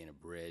connection being a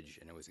bridge,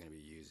 and it was going to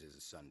be used as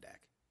a sun deck.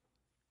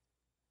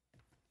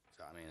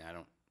 So, I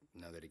don't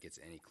know that it gets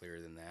any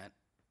clearer than that.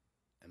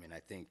 I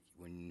think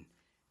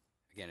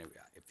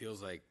it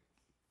feels like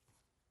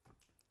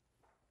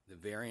the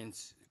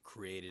variance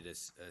created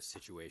a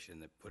situation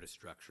that put a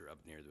structure up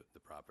near the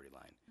property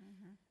line.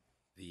 Mm-hmm.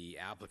 The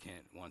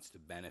applicant wants to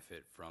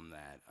benefit from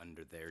that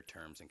under their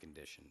terms and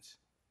conditions,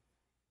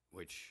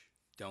 which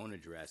don't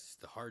address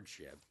the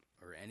hardship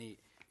or any,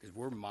 because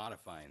we're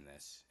modifying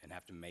this and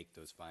have to make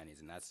those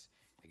findings. And that's,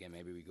 again,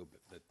 maybe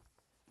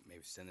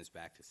maybe send this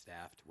back to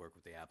staff to work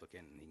with the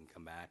applicant, and he can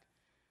come back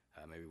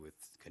maybe with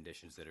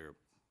conditions that are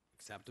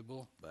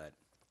acceptable, but.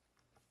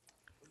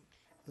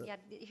 Yeah,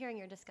 hearing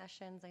your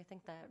discussions, I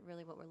think that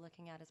really what we're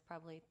looking at is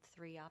probably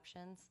three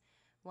options.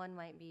 One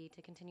might be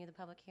to continue the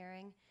public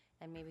hearing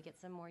and maybe get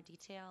some more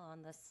detail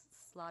on the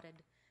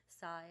slotted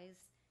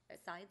sides,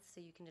 so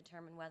you can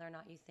determine whether or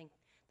not you think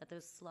that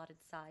those slotted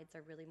sides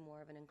are really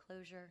more of an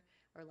enclosure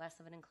or less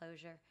of an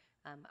enclosure.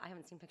 I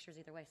haven't seen pictures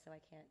either way, so I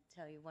can't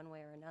tell you one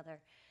way or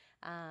another.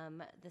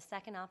 The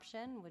second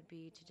option would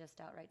be to just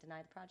outright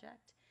deny the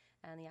project,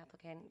 and the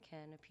applicant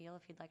can appeal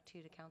if he'd like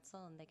to council,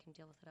 and they can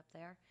deal with it up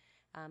there.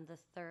 The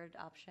third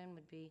option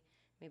would be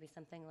maybe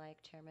something like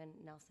Chairman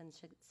Nelson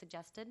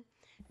suggested,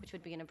 which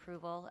would be an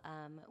approval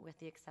with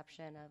the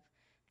exception of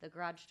the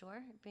garage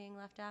door being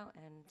left out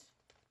and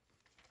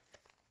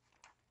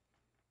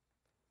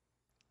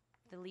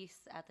the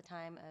lease at the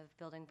time of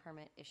building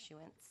permit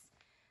issuance.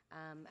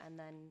 And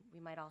then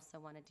we might also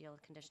want to deal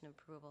with condition of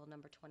approval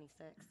number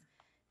 26,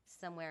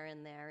 somewhere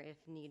in there if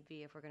need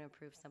be, if we're going to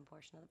approve some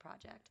portion of the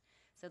project.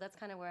 So that's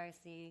kind of where I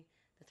see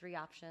the three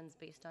options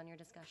based on your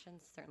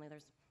discussions. Certainly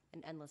there's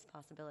an endless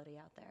possibility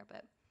out there,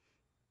 but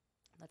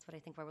that's what I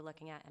think we're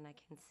looking at, and I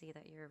can see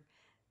that you're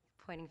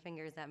pointing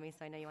fingers at me,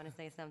 so I know you want to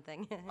say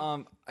something.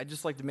 I'd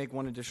just like to make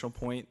one additional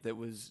point that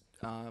was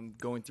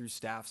going through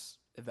staff's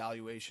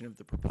evaluation of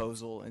the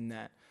proposal, in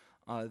that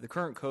the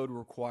current code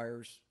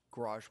requires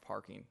garage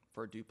parking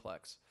for a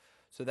duplex.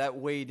 So that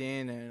weighed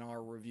in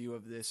our review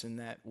of this, in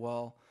that,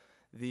 well,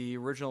 the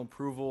original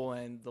approval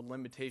and the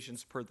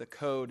limitations per the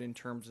code in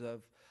terms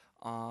of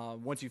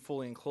once you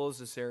fully enclose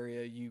this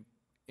area, you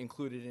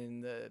included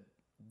in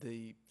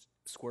the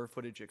square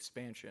footage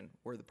expansion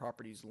where the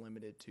property is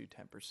limited to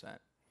 10%.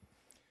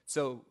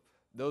 So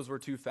those were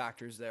two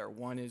factors there.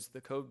 One is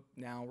the code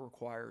now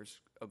requires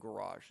a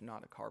garage,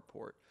 not a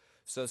carport.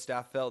 So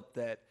staff felt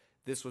that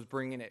this was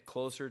bringing it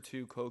closer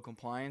to code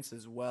compliance,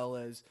 as well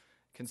as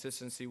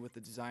consistency with the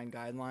design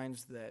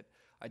guidelines that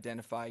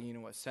identify,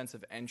 a sense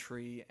of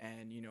entry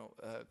and,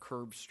 a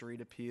curb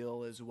street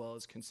appeal, as well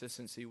as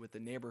consistency with the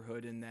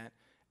neighborhood, in that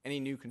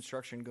any new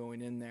construction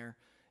going in there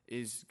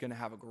is going to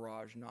have a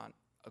garage, not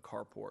a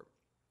carport.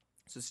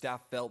 So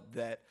staff felt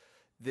that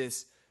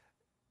this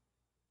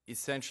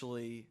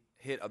essentially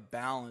hit a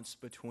balance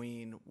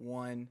between,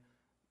 one,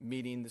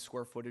 meeting the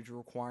square footage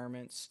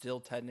requirements, still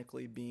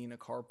technically being a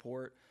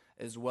carport,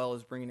 as well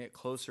as bringing it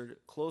closer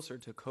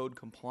to code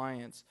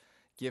compliance,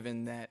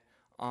 given that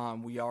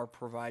we are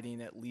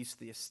providing at least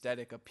the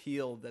aesthetic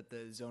appeal that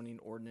the zoning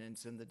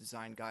ordinance and the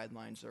design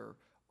guidelines are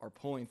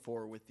pulling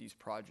for with these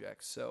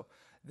projects. So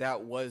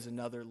that was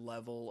another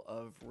level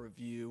of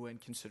review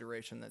and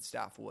consideration that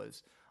staff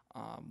was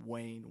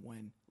weighing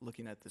when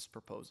looking at this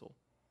proposal.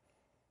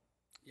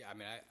 Yeah, I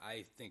mean,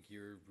 I think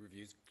your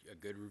review's a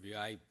good review.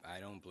 I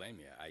don't blame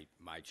you.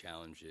 My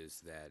challenge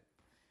is that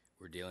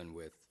we're dealing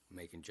with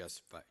making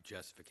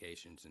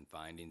justifications and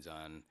findings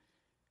on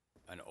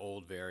an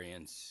old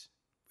variance.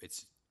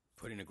 It's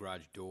putting a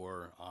garage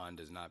door on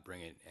does not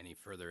bring it any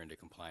further into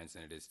compliance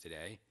than it is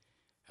today.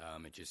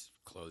 It just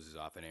closes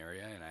off an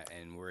area,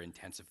 and we're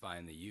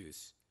intensifying the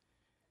use.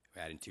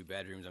 We're adding 2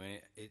 bedrooms. I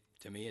mean,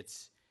 to me,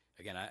 it's,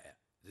 again,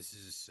 this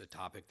is a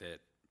topic that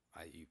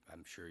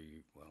I'm sure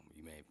you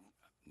may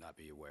not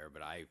be aware,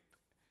 but I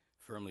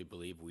firmly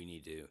believe we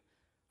need to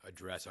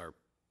address our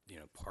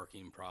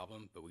parking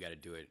problem, but we got to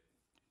do it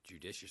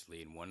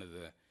judiciously. And one of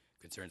the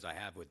concerns I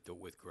have with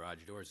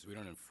garage doors is we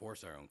don't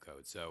enforce our own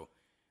code. So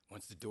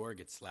once the door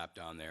gets slapped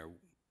on there,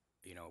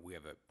 we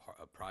have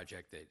a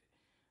project that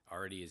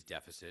already is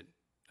deficit,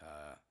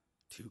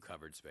 2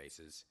 covered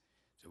spaces.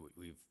 So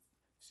we've,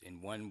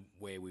 in one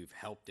way, we've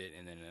helped it,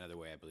 and then another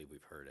way, I believe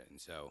we've hurt it. And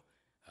so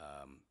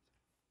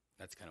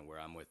that's kind of where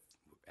I'm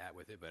at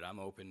with it. But I'm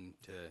open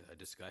to a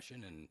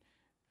discussion, and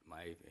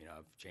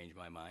I've changed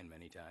my mind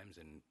many times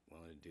and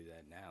willing to do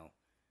that now.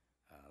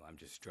 I'm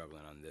just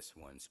struggling on this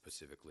one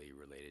specifically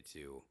related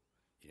to,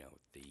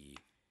 the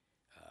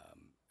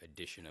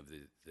addition of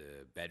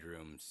the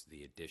bedrooms,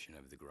 the addition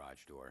of the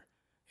garage door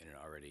in an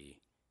already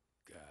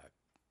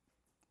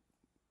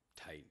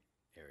tight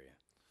area.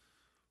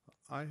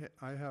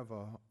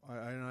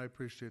 I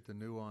appreciate the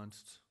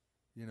nuanced,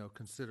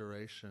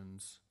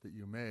 considerations that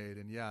you made.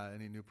 And yeah,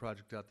 any new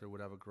project out there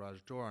would have a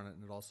garage door on it, and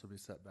it'd also be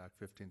set back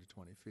 15 to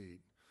 20 feet.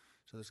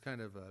 So there's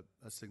kind of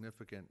a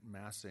significant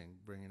massing,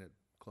 bringing it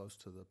close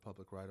to the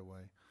public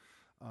right-of-way.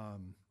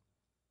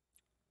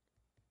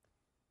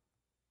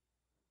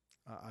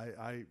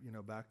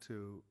 Back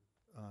to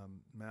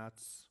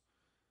Matt's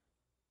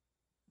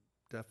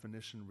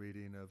definition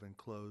reading of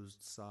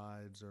enclosed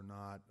sides or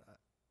not.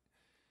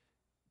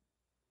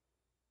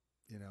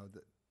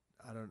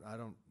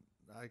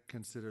 I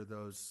consider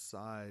those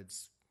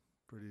sides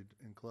pretty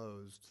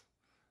enclosed.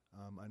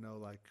 I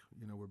know,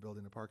 we're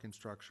building a parking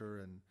structure,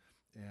 and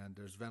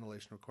there's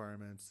ventilation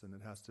requirements, and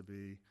it has to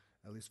be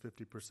at least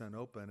 50%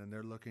 open, and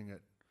they're looking at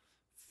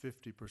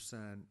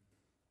 50%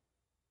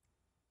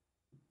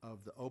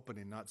 of the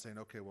opening, not saying,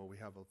 okay, well, we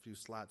have a few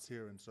slats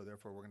here, and so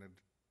therefore we're going to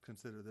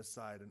consider this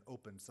side an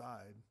open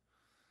side.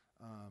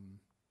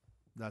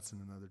 That's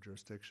in another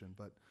jurisdiction,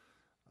 but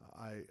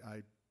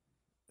I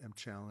am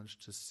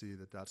challenged to see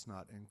that that's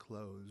not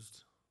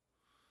enclosed.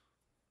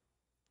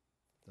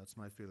 That's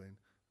my feeling.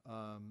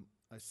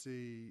 I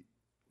see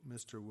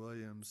Mr.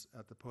 Williams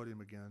at the podium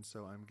again,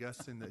 so I'm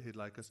guessing that he'd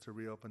like us to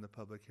reopen the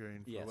public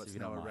hearing for Yes, what's if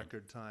you now don't a mind.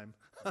 record time.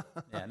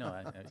 Yeah,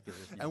 no,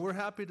 And we're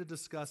happy to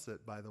discuss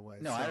it, by the way.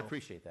 No, so. I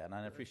appreciate that, and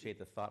I appreciate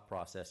the thought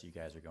process you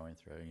guys are going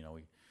through.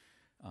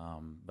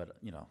 But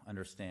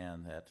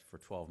understand that for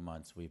 12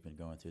 months we've been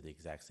going through the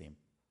exact same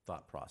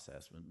thought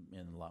process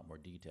in a lot more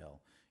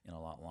detail and a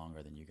lot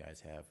longer than you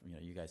guys have.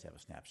 You guys have a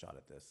snapshot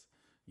at this.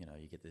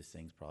 you get these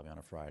things probably on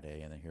a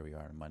Friday, and then here we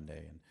are on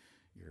Monday, and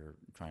you're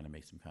trying to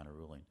make some kind of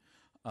ruling.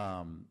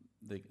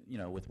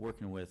 With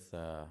working with,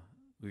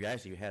 we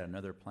actually had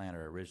another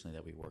planner originally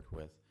that we worked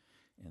with,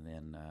 and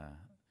then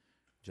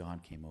John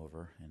came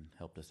over and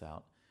helped us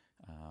out.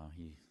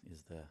 He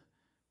is the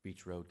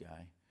Beach Road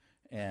guy.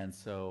 And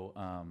so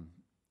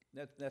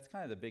that's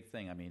kind of the big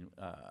thing. I mean,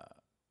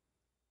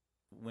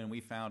 when we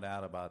found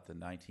out about the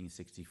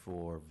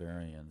 1964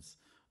 variance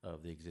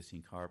of the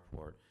existing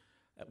carport,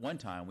 at one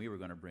time we were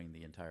going to bring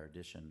the entire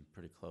addition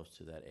pretty close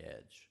to that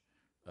edge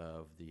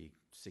of the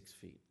 6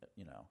 feet.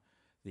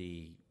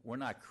 We're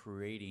not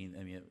creating,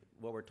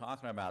 what we're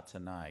talking about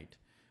tonight,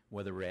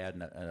 whether we're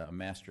adding a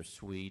master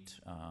suite,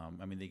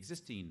 the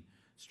existing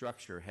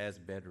structure has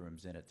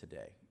bedrooms in it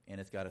today,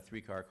 and it's got a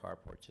 3-car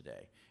carport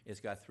today. It's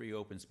got 3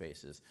 open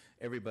spaces.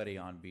 Everybody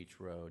on Beach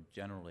Road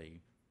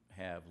generally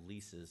have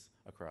leases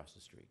across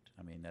the street.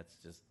 That's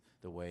just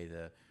the way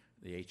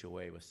the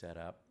HOA was set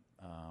up.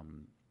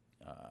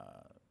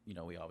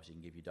 We obviously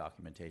can give you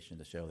documentation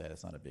to show that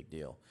it's not a big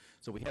deal.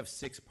 So we have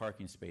 6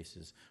 parking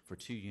spaces for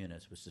 2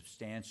 units, which is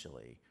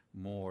substantially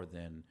more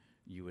than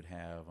you would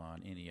have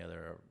on any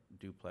other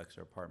duplex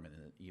or apartment,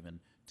 even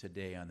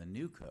today on the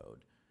new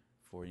code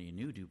for any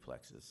new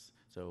duplexes.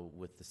 So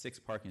with the 6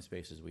 parking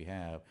spaces we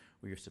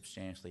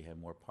substantially have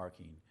more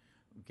parking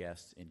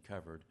guests in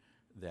covered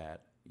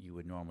that you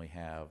would normally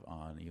have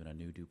on even a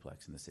new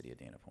duplex in the city of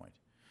Dana Point.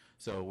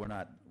 So we're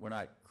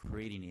not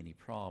creating any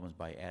problems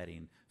by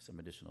adding some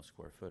additional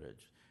square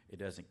footage. It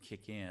doesn't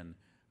kick in.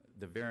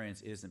 The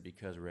variance isn't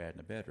because we're adding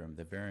a bedroom.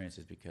 The variance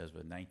is because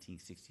of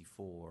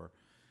 1964.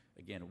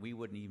 Again, we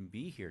wouldn't even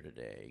be here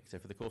today,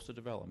 except for the coastal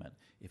development,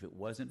 if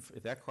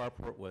that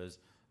carport was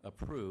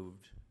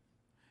approved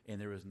and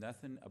there was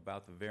nothing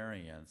about the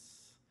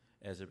variance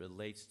as it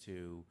relates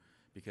to,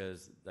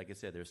 because like I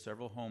said, there's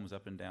several homes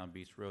up and down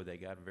Beach Road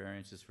that got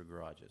variances for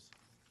garages.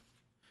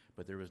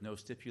 But there was no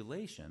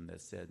stipulation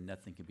that said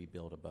nothing could be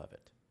built above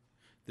it.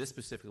 This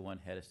specific one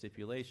had a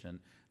stipulation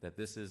that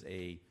this is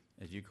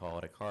as you call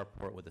it, a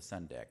carport with a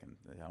sun deck. And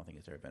I don't think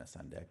it's ever been a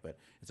sun deck, but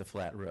it's a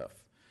flat roof.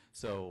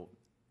 So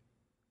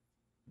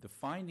the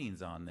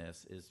findings on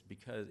this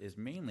is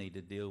mainly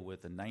to deal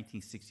with the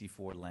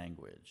 1964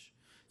 language,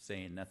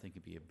 saying nothing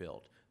could be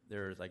built.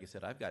 There's, like I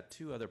said, I've got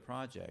 2 other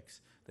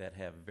projects that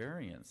have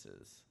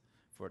variances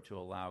to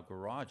allow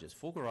garages,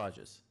 full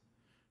garages,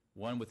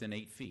 one within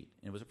 8 feet,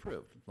 and it was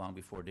approved long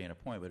before Dana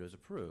Point, but it was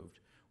approved.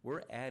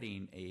 We're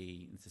adding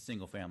it's a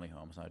single-family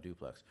home, it's not a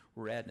duplex.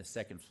 We're adding a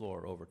 2nd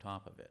floor over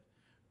top of it.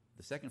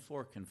 The 2nd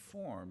floor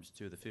conforms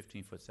to the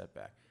 15-foot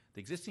setback.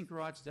 The existing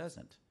garage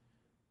doesn't,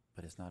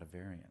 but it's not a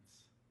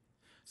variance.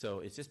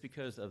 So it's just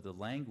because of the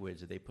language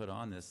that they put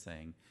on this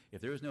thing.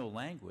 If there was no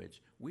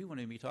language, we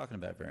wouldn't even be talking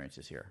about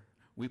variances here.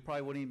 We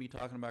probably wouldn't even be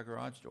talking about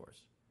garage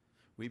doors.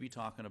 We'd be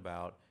talking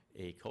about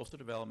a coastal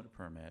development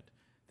permit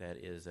that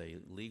is a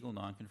legal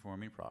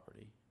non-conforming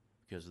property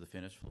because of the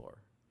finished floor.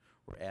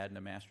 We're adding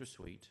a master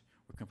suite.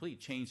 We're completely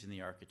changing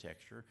the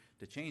architecture.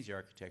 To change the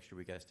architecture,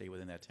 we got to stay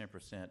within that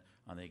 10%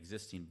 on the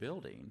existing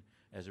building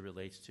as it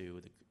relates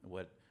to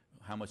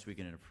how much we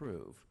can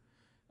improve.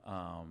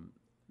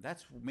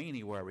 That's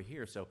mainly why we're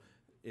here. So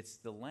it's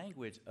the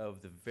language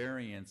of the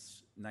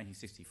variance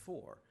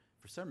 1964.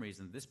 For some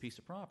reason, this piece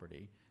of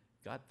property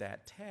got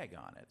that tag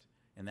on it,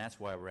 and that's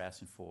why we're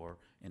asking for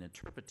an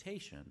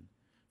interpretation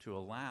to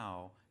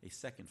allow a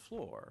 2nd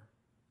floor,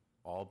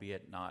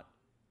 albeit not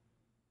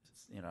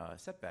a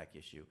setback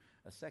issue,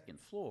 a 2nd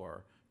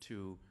floor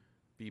to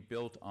be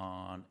built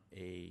on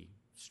a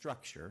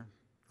structure,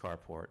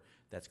 carport,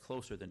 that's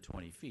closer than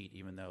 20 feet,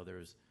 even though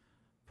there's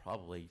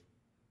probably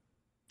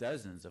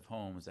dozens of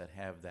homes that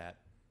have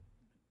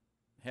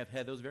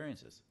had those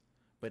variances,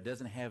 but it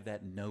doesn't have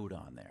that note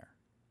on there.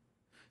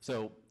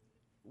 So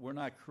we're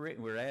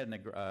adding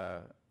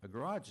a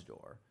garage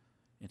door.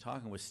 In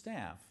talking with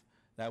staff,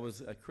 that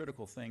was a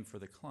critical thing for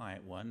the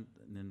client, one,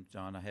 and then,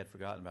 John, I had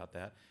forgotten about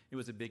that. It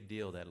was a big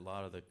deal that a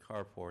lot of the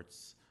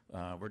carports,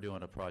 we're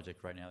doing a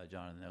project right now that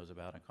John knows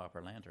about in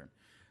Copper Lantern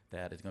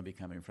that is going to be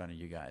coming in front of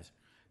you guys,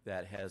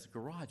 that has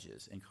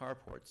garages and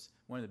carports.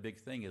 One of the big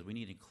things is we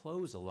need to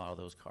close a lot of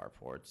those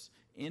carports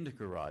into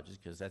garages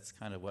because that's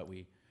kind of what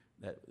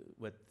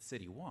the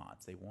city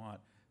wants. They want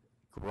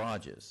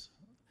garages.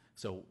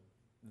 So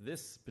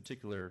this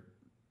particular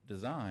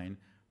design,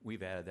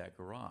 we've added that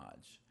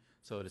garage.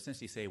 So to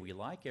essentially say we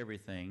like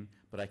everything,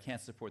 but I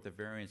can't support the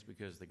variance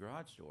because of the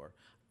garage door,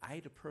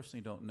 I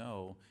personally don't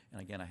know,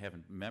 and again, I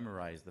haven't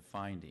memorized the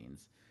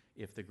findings,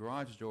 if the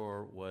garage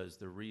door was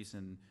the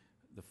reason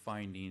the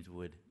findings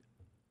would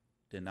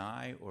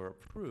deny or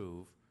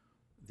approve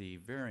the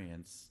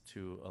variance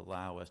to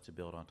allow us to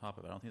build on top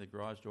of it. I don't think the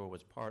garage door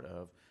was part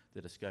of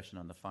the discussion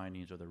on the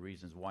findings or the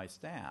reasons why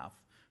staff,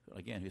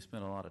 again, who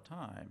spent a lot of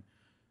time,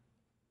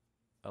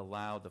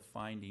 allowed the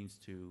findings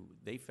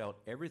they felt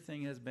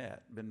everything has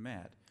been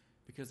met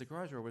because the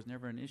garage door was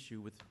never an issue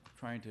with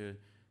trying to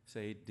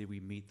say, did we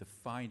meet the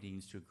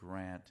findings to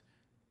grant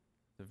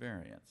the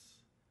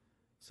variance?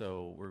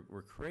 So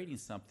we're creating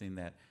something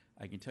that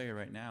I can tell you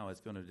right now, it's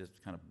going to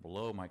just kind of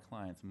blow my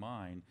client's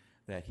mind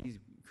that he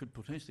could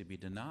potentially be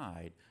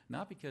denied,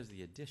 not because of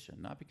the addition,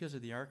 not because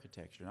of the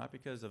architecture, not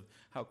because of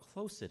how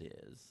close it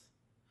is,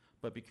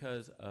 but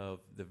because of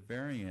the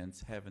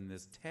variance having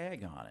this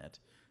tag on it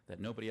that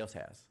nobody else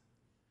has.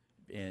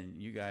 And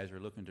you guys are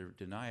looking to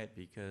deny it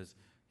because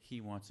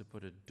he wants to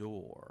put a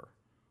door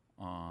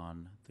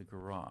on the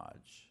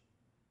garage.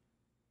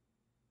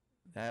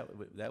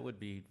 That would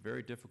be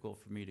very difficult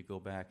for me to go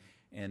back.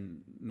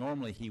 And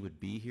normally he would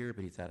be here,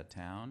 but he's out of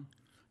town.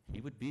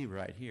 He would be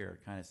right here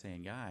kind of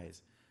saying,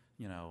 guys,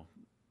 you know,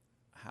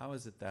 how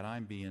is it that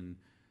I'm being,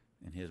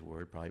 in his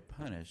word, probably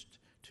punished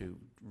to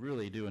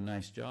really do a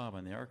nice job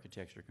on the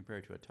architecture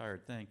compared to a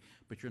tired thing,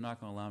 but you're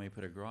not going to allow me to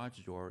put a garage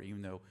door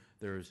even though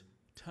there's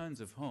tons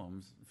of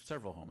homes,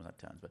 several homes, not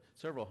tons, but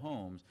several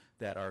homes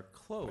that are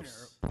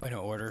close. Point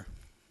of order,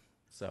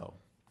 So,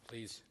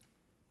 please.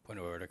 Point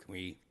of order. Can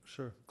we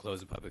Sure. close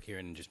the public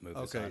hearing and just move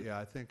this Okay, on? yeah,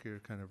 I think you're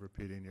kind of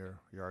repeating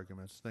your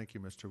arguments. Thank you,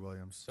 Mr.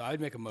 Williams. So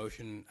I'd make a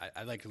motion.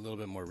 I'd like a little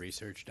bit more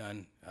research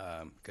done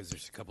because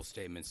there's a couple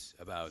statements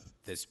about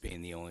this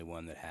being the only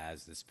one that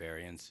has this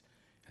variance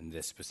and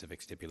this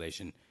specific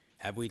stipulation.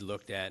 Have we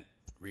looked at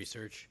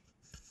researched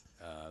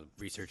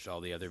all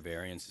the other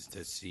variances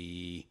to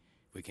see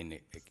if we can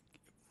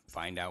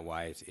find out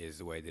why it is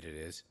the way that it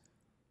is?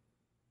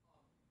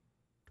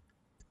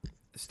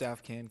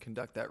 Staff can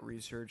conduct that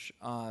research.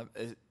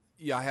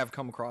 Yeah, I have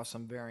come across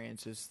some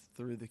variances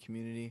through the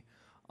community.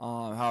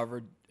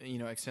 However,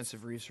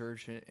 extensive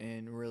research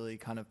and really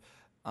kind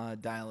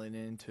of dialing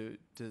into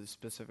the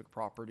specific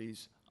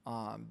properties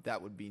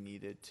that would be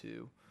needed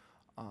to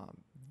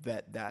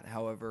vet that.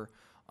 However,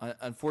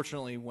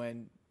 unfortunately,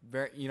 when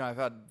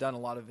I've done a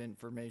lot of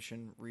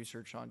information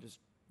research on just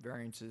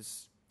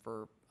variances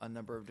for a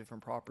number of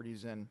different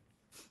properties, and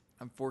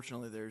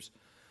unfortunately, there's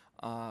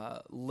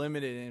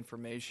limited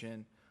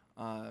information.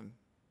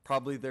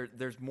 Probably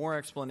there's more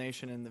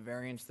explanation in the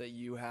variance that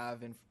you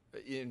have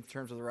in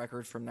terms of the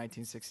records from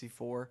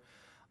 1964.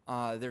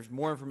 There's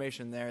more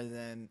information there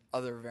than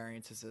other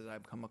variances that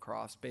I've come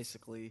across.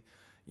 Basically,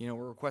 we're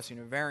requesting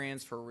a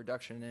variance for a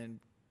reduction in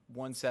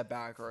one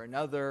setback or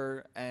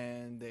another,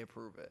 and they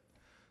approve it.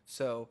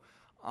 So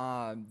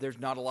there's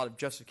not a lot of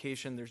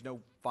justification. There's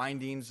no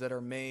findings that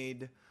are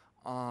made.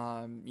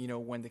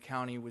 When the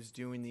county was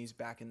doing these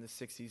back in the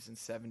 60s and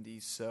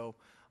 70s. So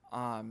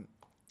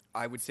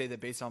I would say that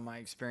based on my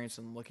experience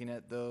in looking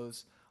at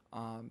those,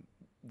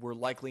 we're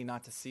likely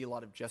not to see a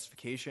lot of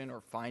justification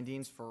or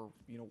findings for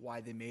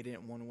why they made it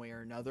in one way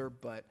or another.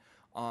 But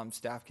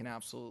staff can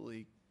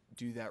absolutely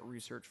do that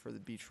research for the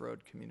Beach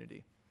Road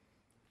community.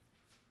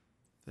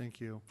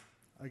 Thank you.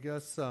 I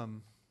guess,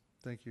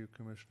 thank you,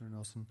 Commissioner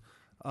Nelson.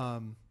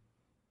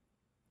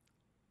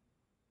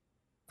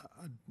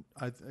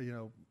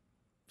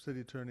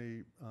 City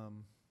Attorney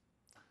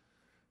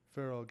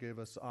Farrell gave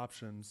us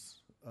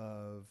options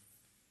of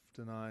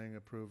denying,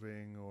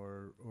 approving,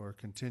 or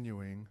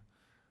continuing.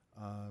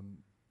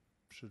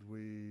 Should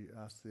we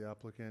ask the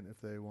applicant if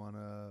they want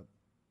a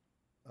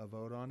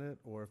vote on it,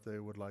 or if they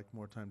would like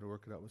more time to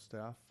work it out with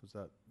staff? Is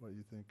that what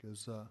you think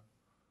is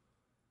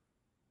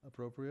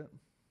appropriate?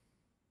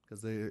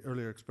 Because they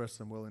earlier expressed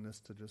some willingness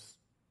to just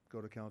go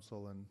to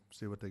council and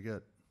see what they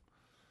get.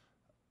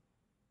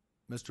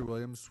 Mr.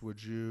 Williams,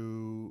 would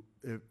you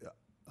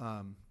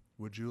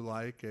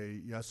like a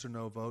yes or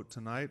no vote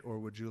tonight, or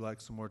would you like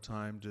some more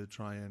time to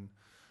try and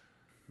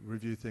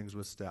review things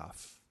with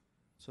staff?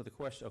 so the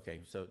question, okay,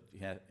 so you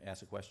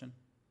ask a question,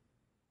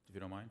 if you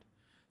don't mind.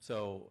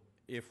 So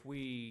if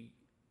we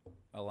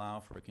allow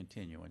for a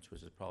continuance,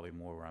 which is probably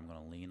more where I'm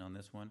going to lean on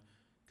this one,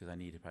 because I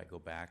need to probably go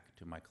back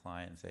to my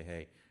client and say,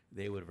 hey,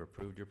 they would have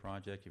approved your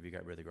project if you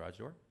got rid of the garage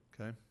door.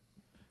 Okay.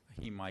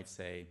 He might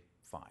say,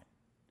 fine.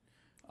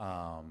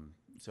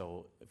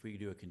 So if we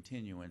do a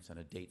continuance on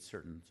a date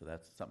certain, so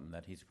that's something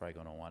that he's probably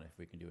going to want, if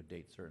we can do a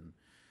date certain,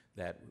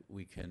 that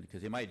we can,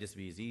 because it might just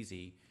be as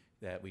easy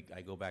that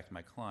I go back to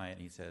my client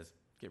and he says,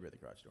 get rid of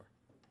the garage door.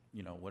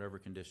 Whatever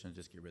conditions,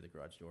 just get rid of the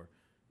garage door,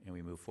 and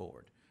we move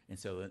forward. And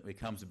so it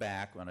comes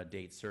back on a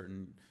date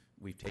certain,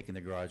 we've taken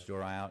the garage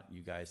door out,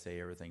 you guys say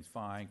everything's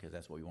fine because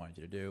that's what we wanted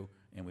you to do,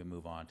 and we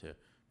move on to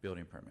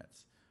building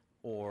permits.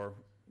 Or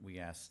we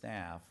ask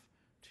staff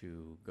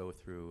to go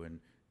through and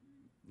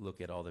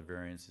look at all the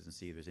variances and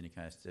see if there's any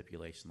kind of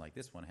stipulation like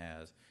this one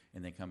has,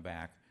 and then come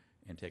back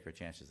and take our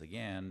chances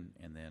again,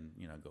 and then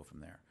go from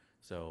there.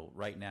 So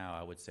right now,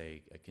 I would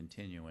say a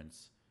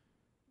continuance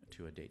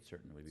to a date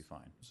certain would be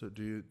fine. So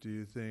do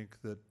you think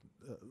that,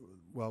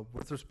 well,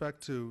 with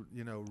respect to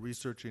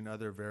researching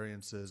other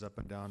variances up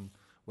and down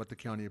what the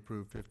county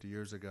approved 50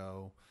 years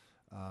ago,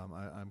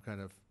 I'm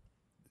kind of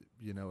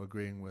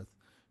agreeing with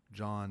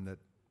John that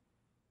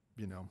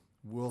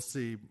we'll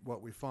see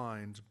what we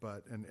find,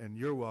 but and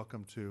you're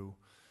welcome to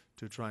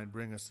try and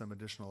bring us some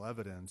additional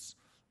evidence.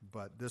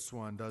 But this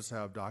one does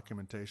have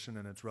documentation,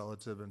 and it's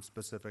relative and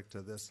specific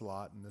to this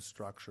lot and this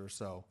structure.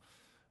 So,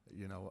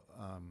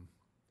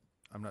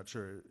 I'm not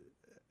sure.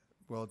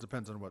 Well, it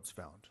depends on what's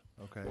found.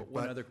 Okay. Well,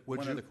 one other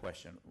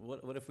question.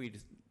 What if we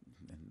just,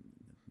 and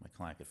my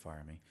client could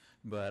fire me.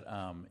 But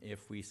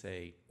if we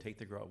say,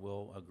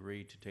 we'll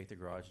agree to take the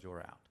garage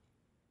door out,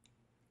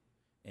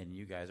 and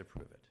you guys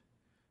approve it,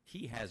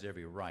 he has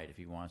every right, if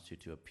he wants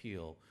to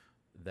appeal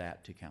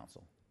that to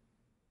council.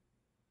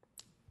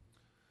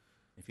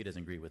 If he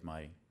doesn't agree with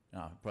my,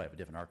 probably have a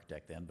different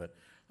architect then, but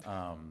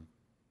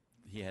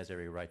he has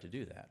every right to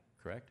do that,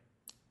 correct?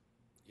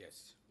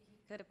 Yes.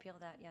 Could appeal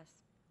that, yes.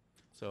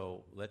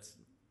 So let's,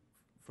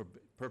 for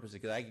purposes,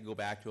 because I could go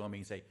back to him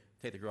and say,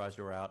 take the garage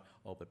door out.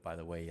 Oh, but by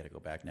the way, you got to go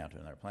back now to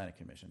another planning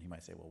commission. He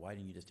might say, well, why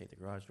didn't you just take the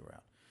garage door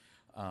out?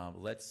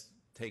 Let's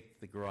take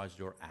the garage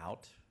door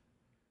out,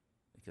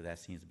 because that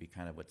seems to be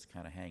kind of what's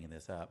kind of hanging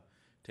this up.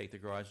 Take the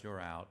garage door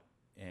out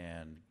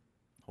and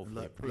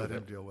hopefully approve Let it.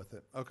 him deal with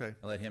it. Okay.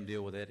 And let him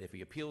deal with it. If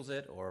he appeals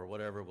it or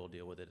whatever, we'll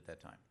deal with it at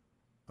that time.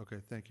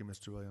 Okay, thank you,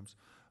 Mr. Williams.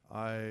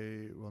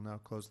 I will now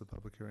close the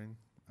public hearing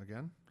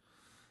again.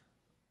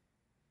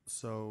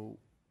 So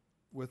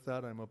with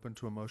that, I'm open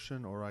to a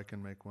motion, or I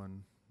can make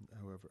one,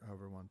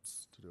 however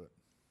wants to do it.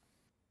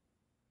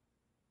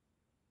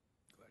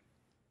 Go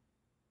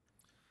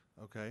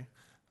ahead. Okay.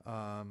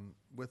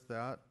 With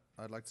that,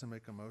 I'd like to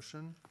make a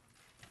motion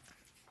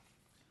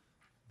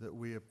that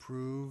we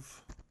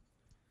approve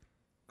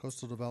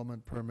Coastal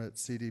Development Permit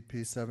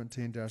CDP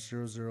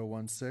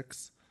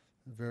 17-0016,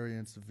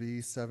 variance V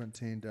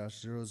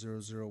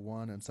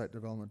 17-0001, and Site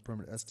Development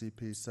Permit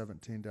SDP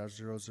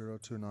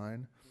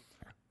 17-0029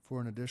 for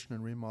an addition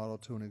and remodel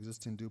to an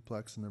existing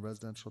duplex in the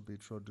residential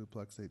Beach Road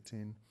Duplex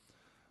 18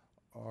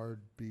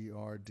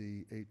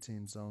 RBRD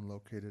 18 zone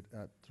located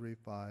at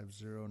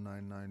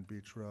 35099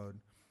 Beach Road,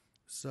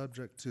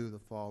 subject to the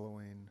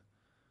following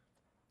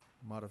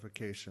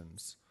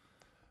modifications: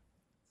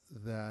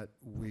 that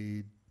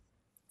we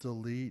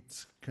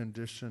delete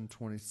condition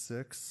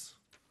 26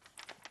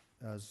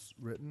 as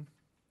written,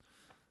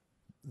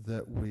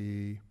 that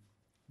we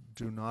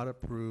do not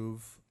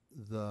approve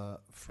the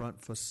front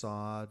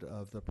facade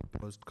of the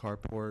proposed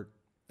carport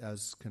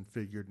as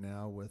configured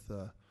now with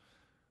a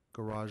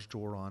garage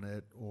door on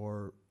it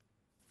or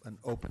an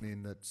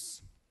opening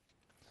that's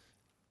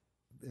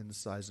in the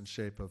size and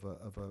shape of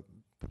a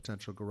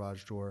potential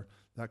garage door.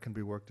 That can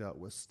be worked out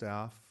with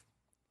staff.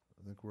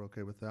 I think we're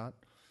okay with that.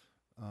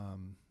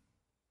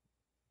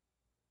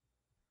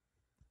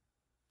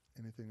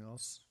 Anything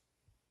else?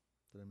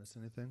 Did I miss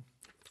anything?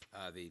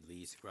 The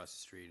lease across the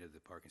street of the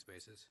parking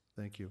spaces.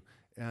 Thank you.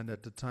 And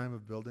at the time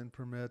of building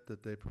permit,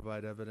 that they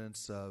provide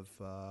evidence of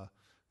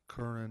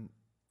current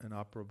and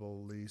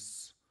operable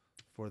lease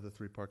for the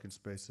 3 parking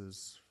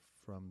spaces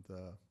from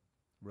the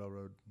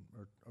railroad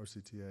or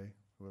RCTA,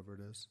 whoever it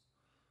is.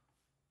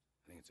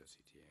 I think it's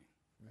OCTA.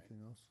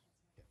 Anything else?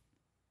 Yep.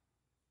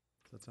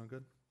 Does that sound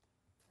good?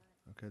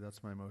 Okay,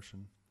 that's my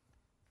motion.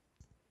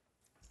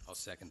 I'll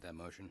second that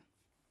motion.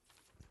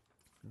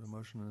 We have a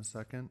motion and a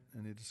second.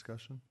 Any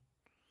discussion?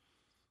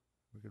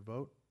 We could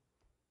vote.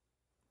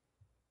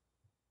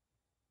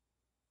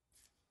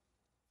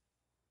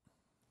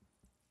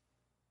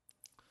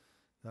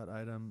 That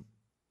item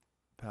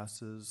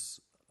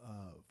passes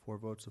 4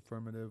 votes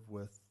affirmative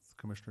with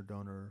Commissioner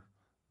Donor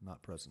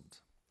not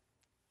present.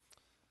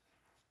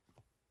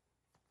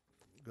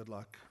 Good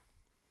luck.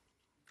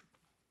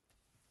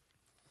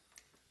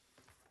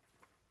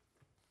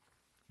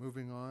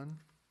 Moving on.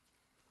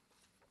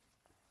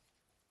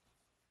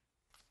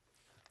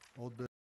 Old business.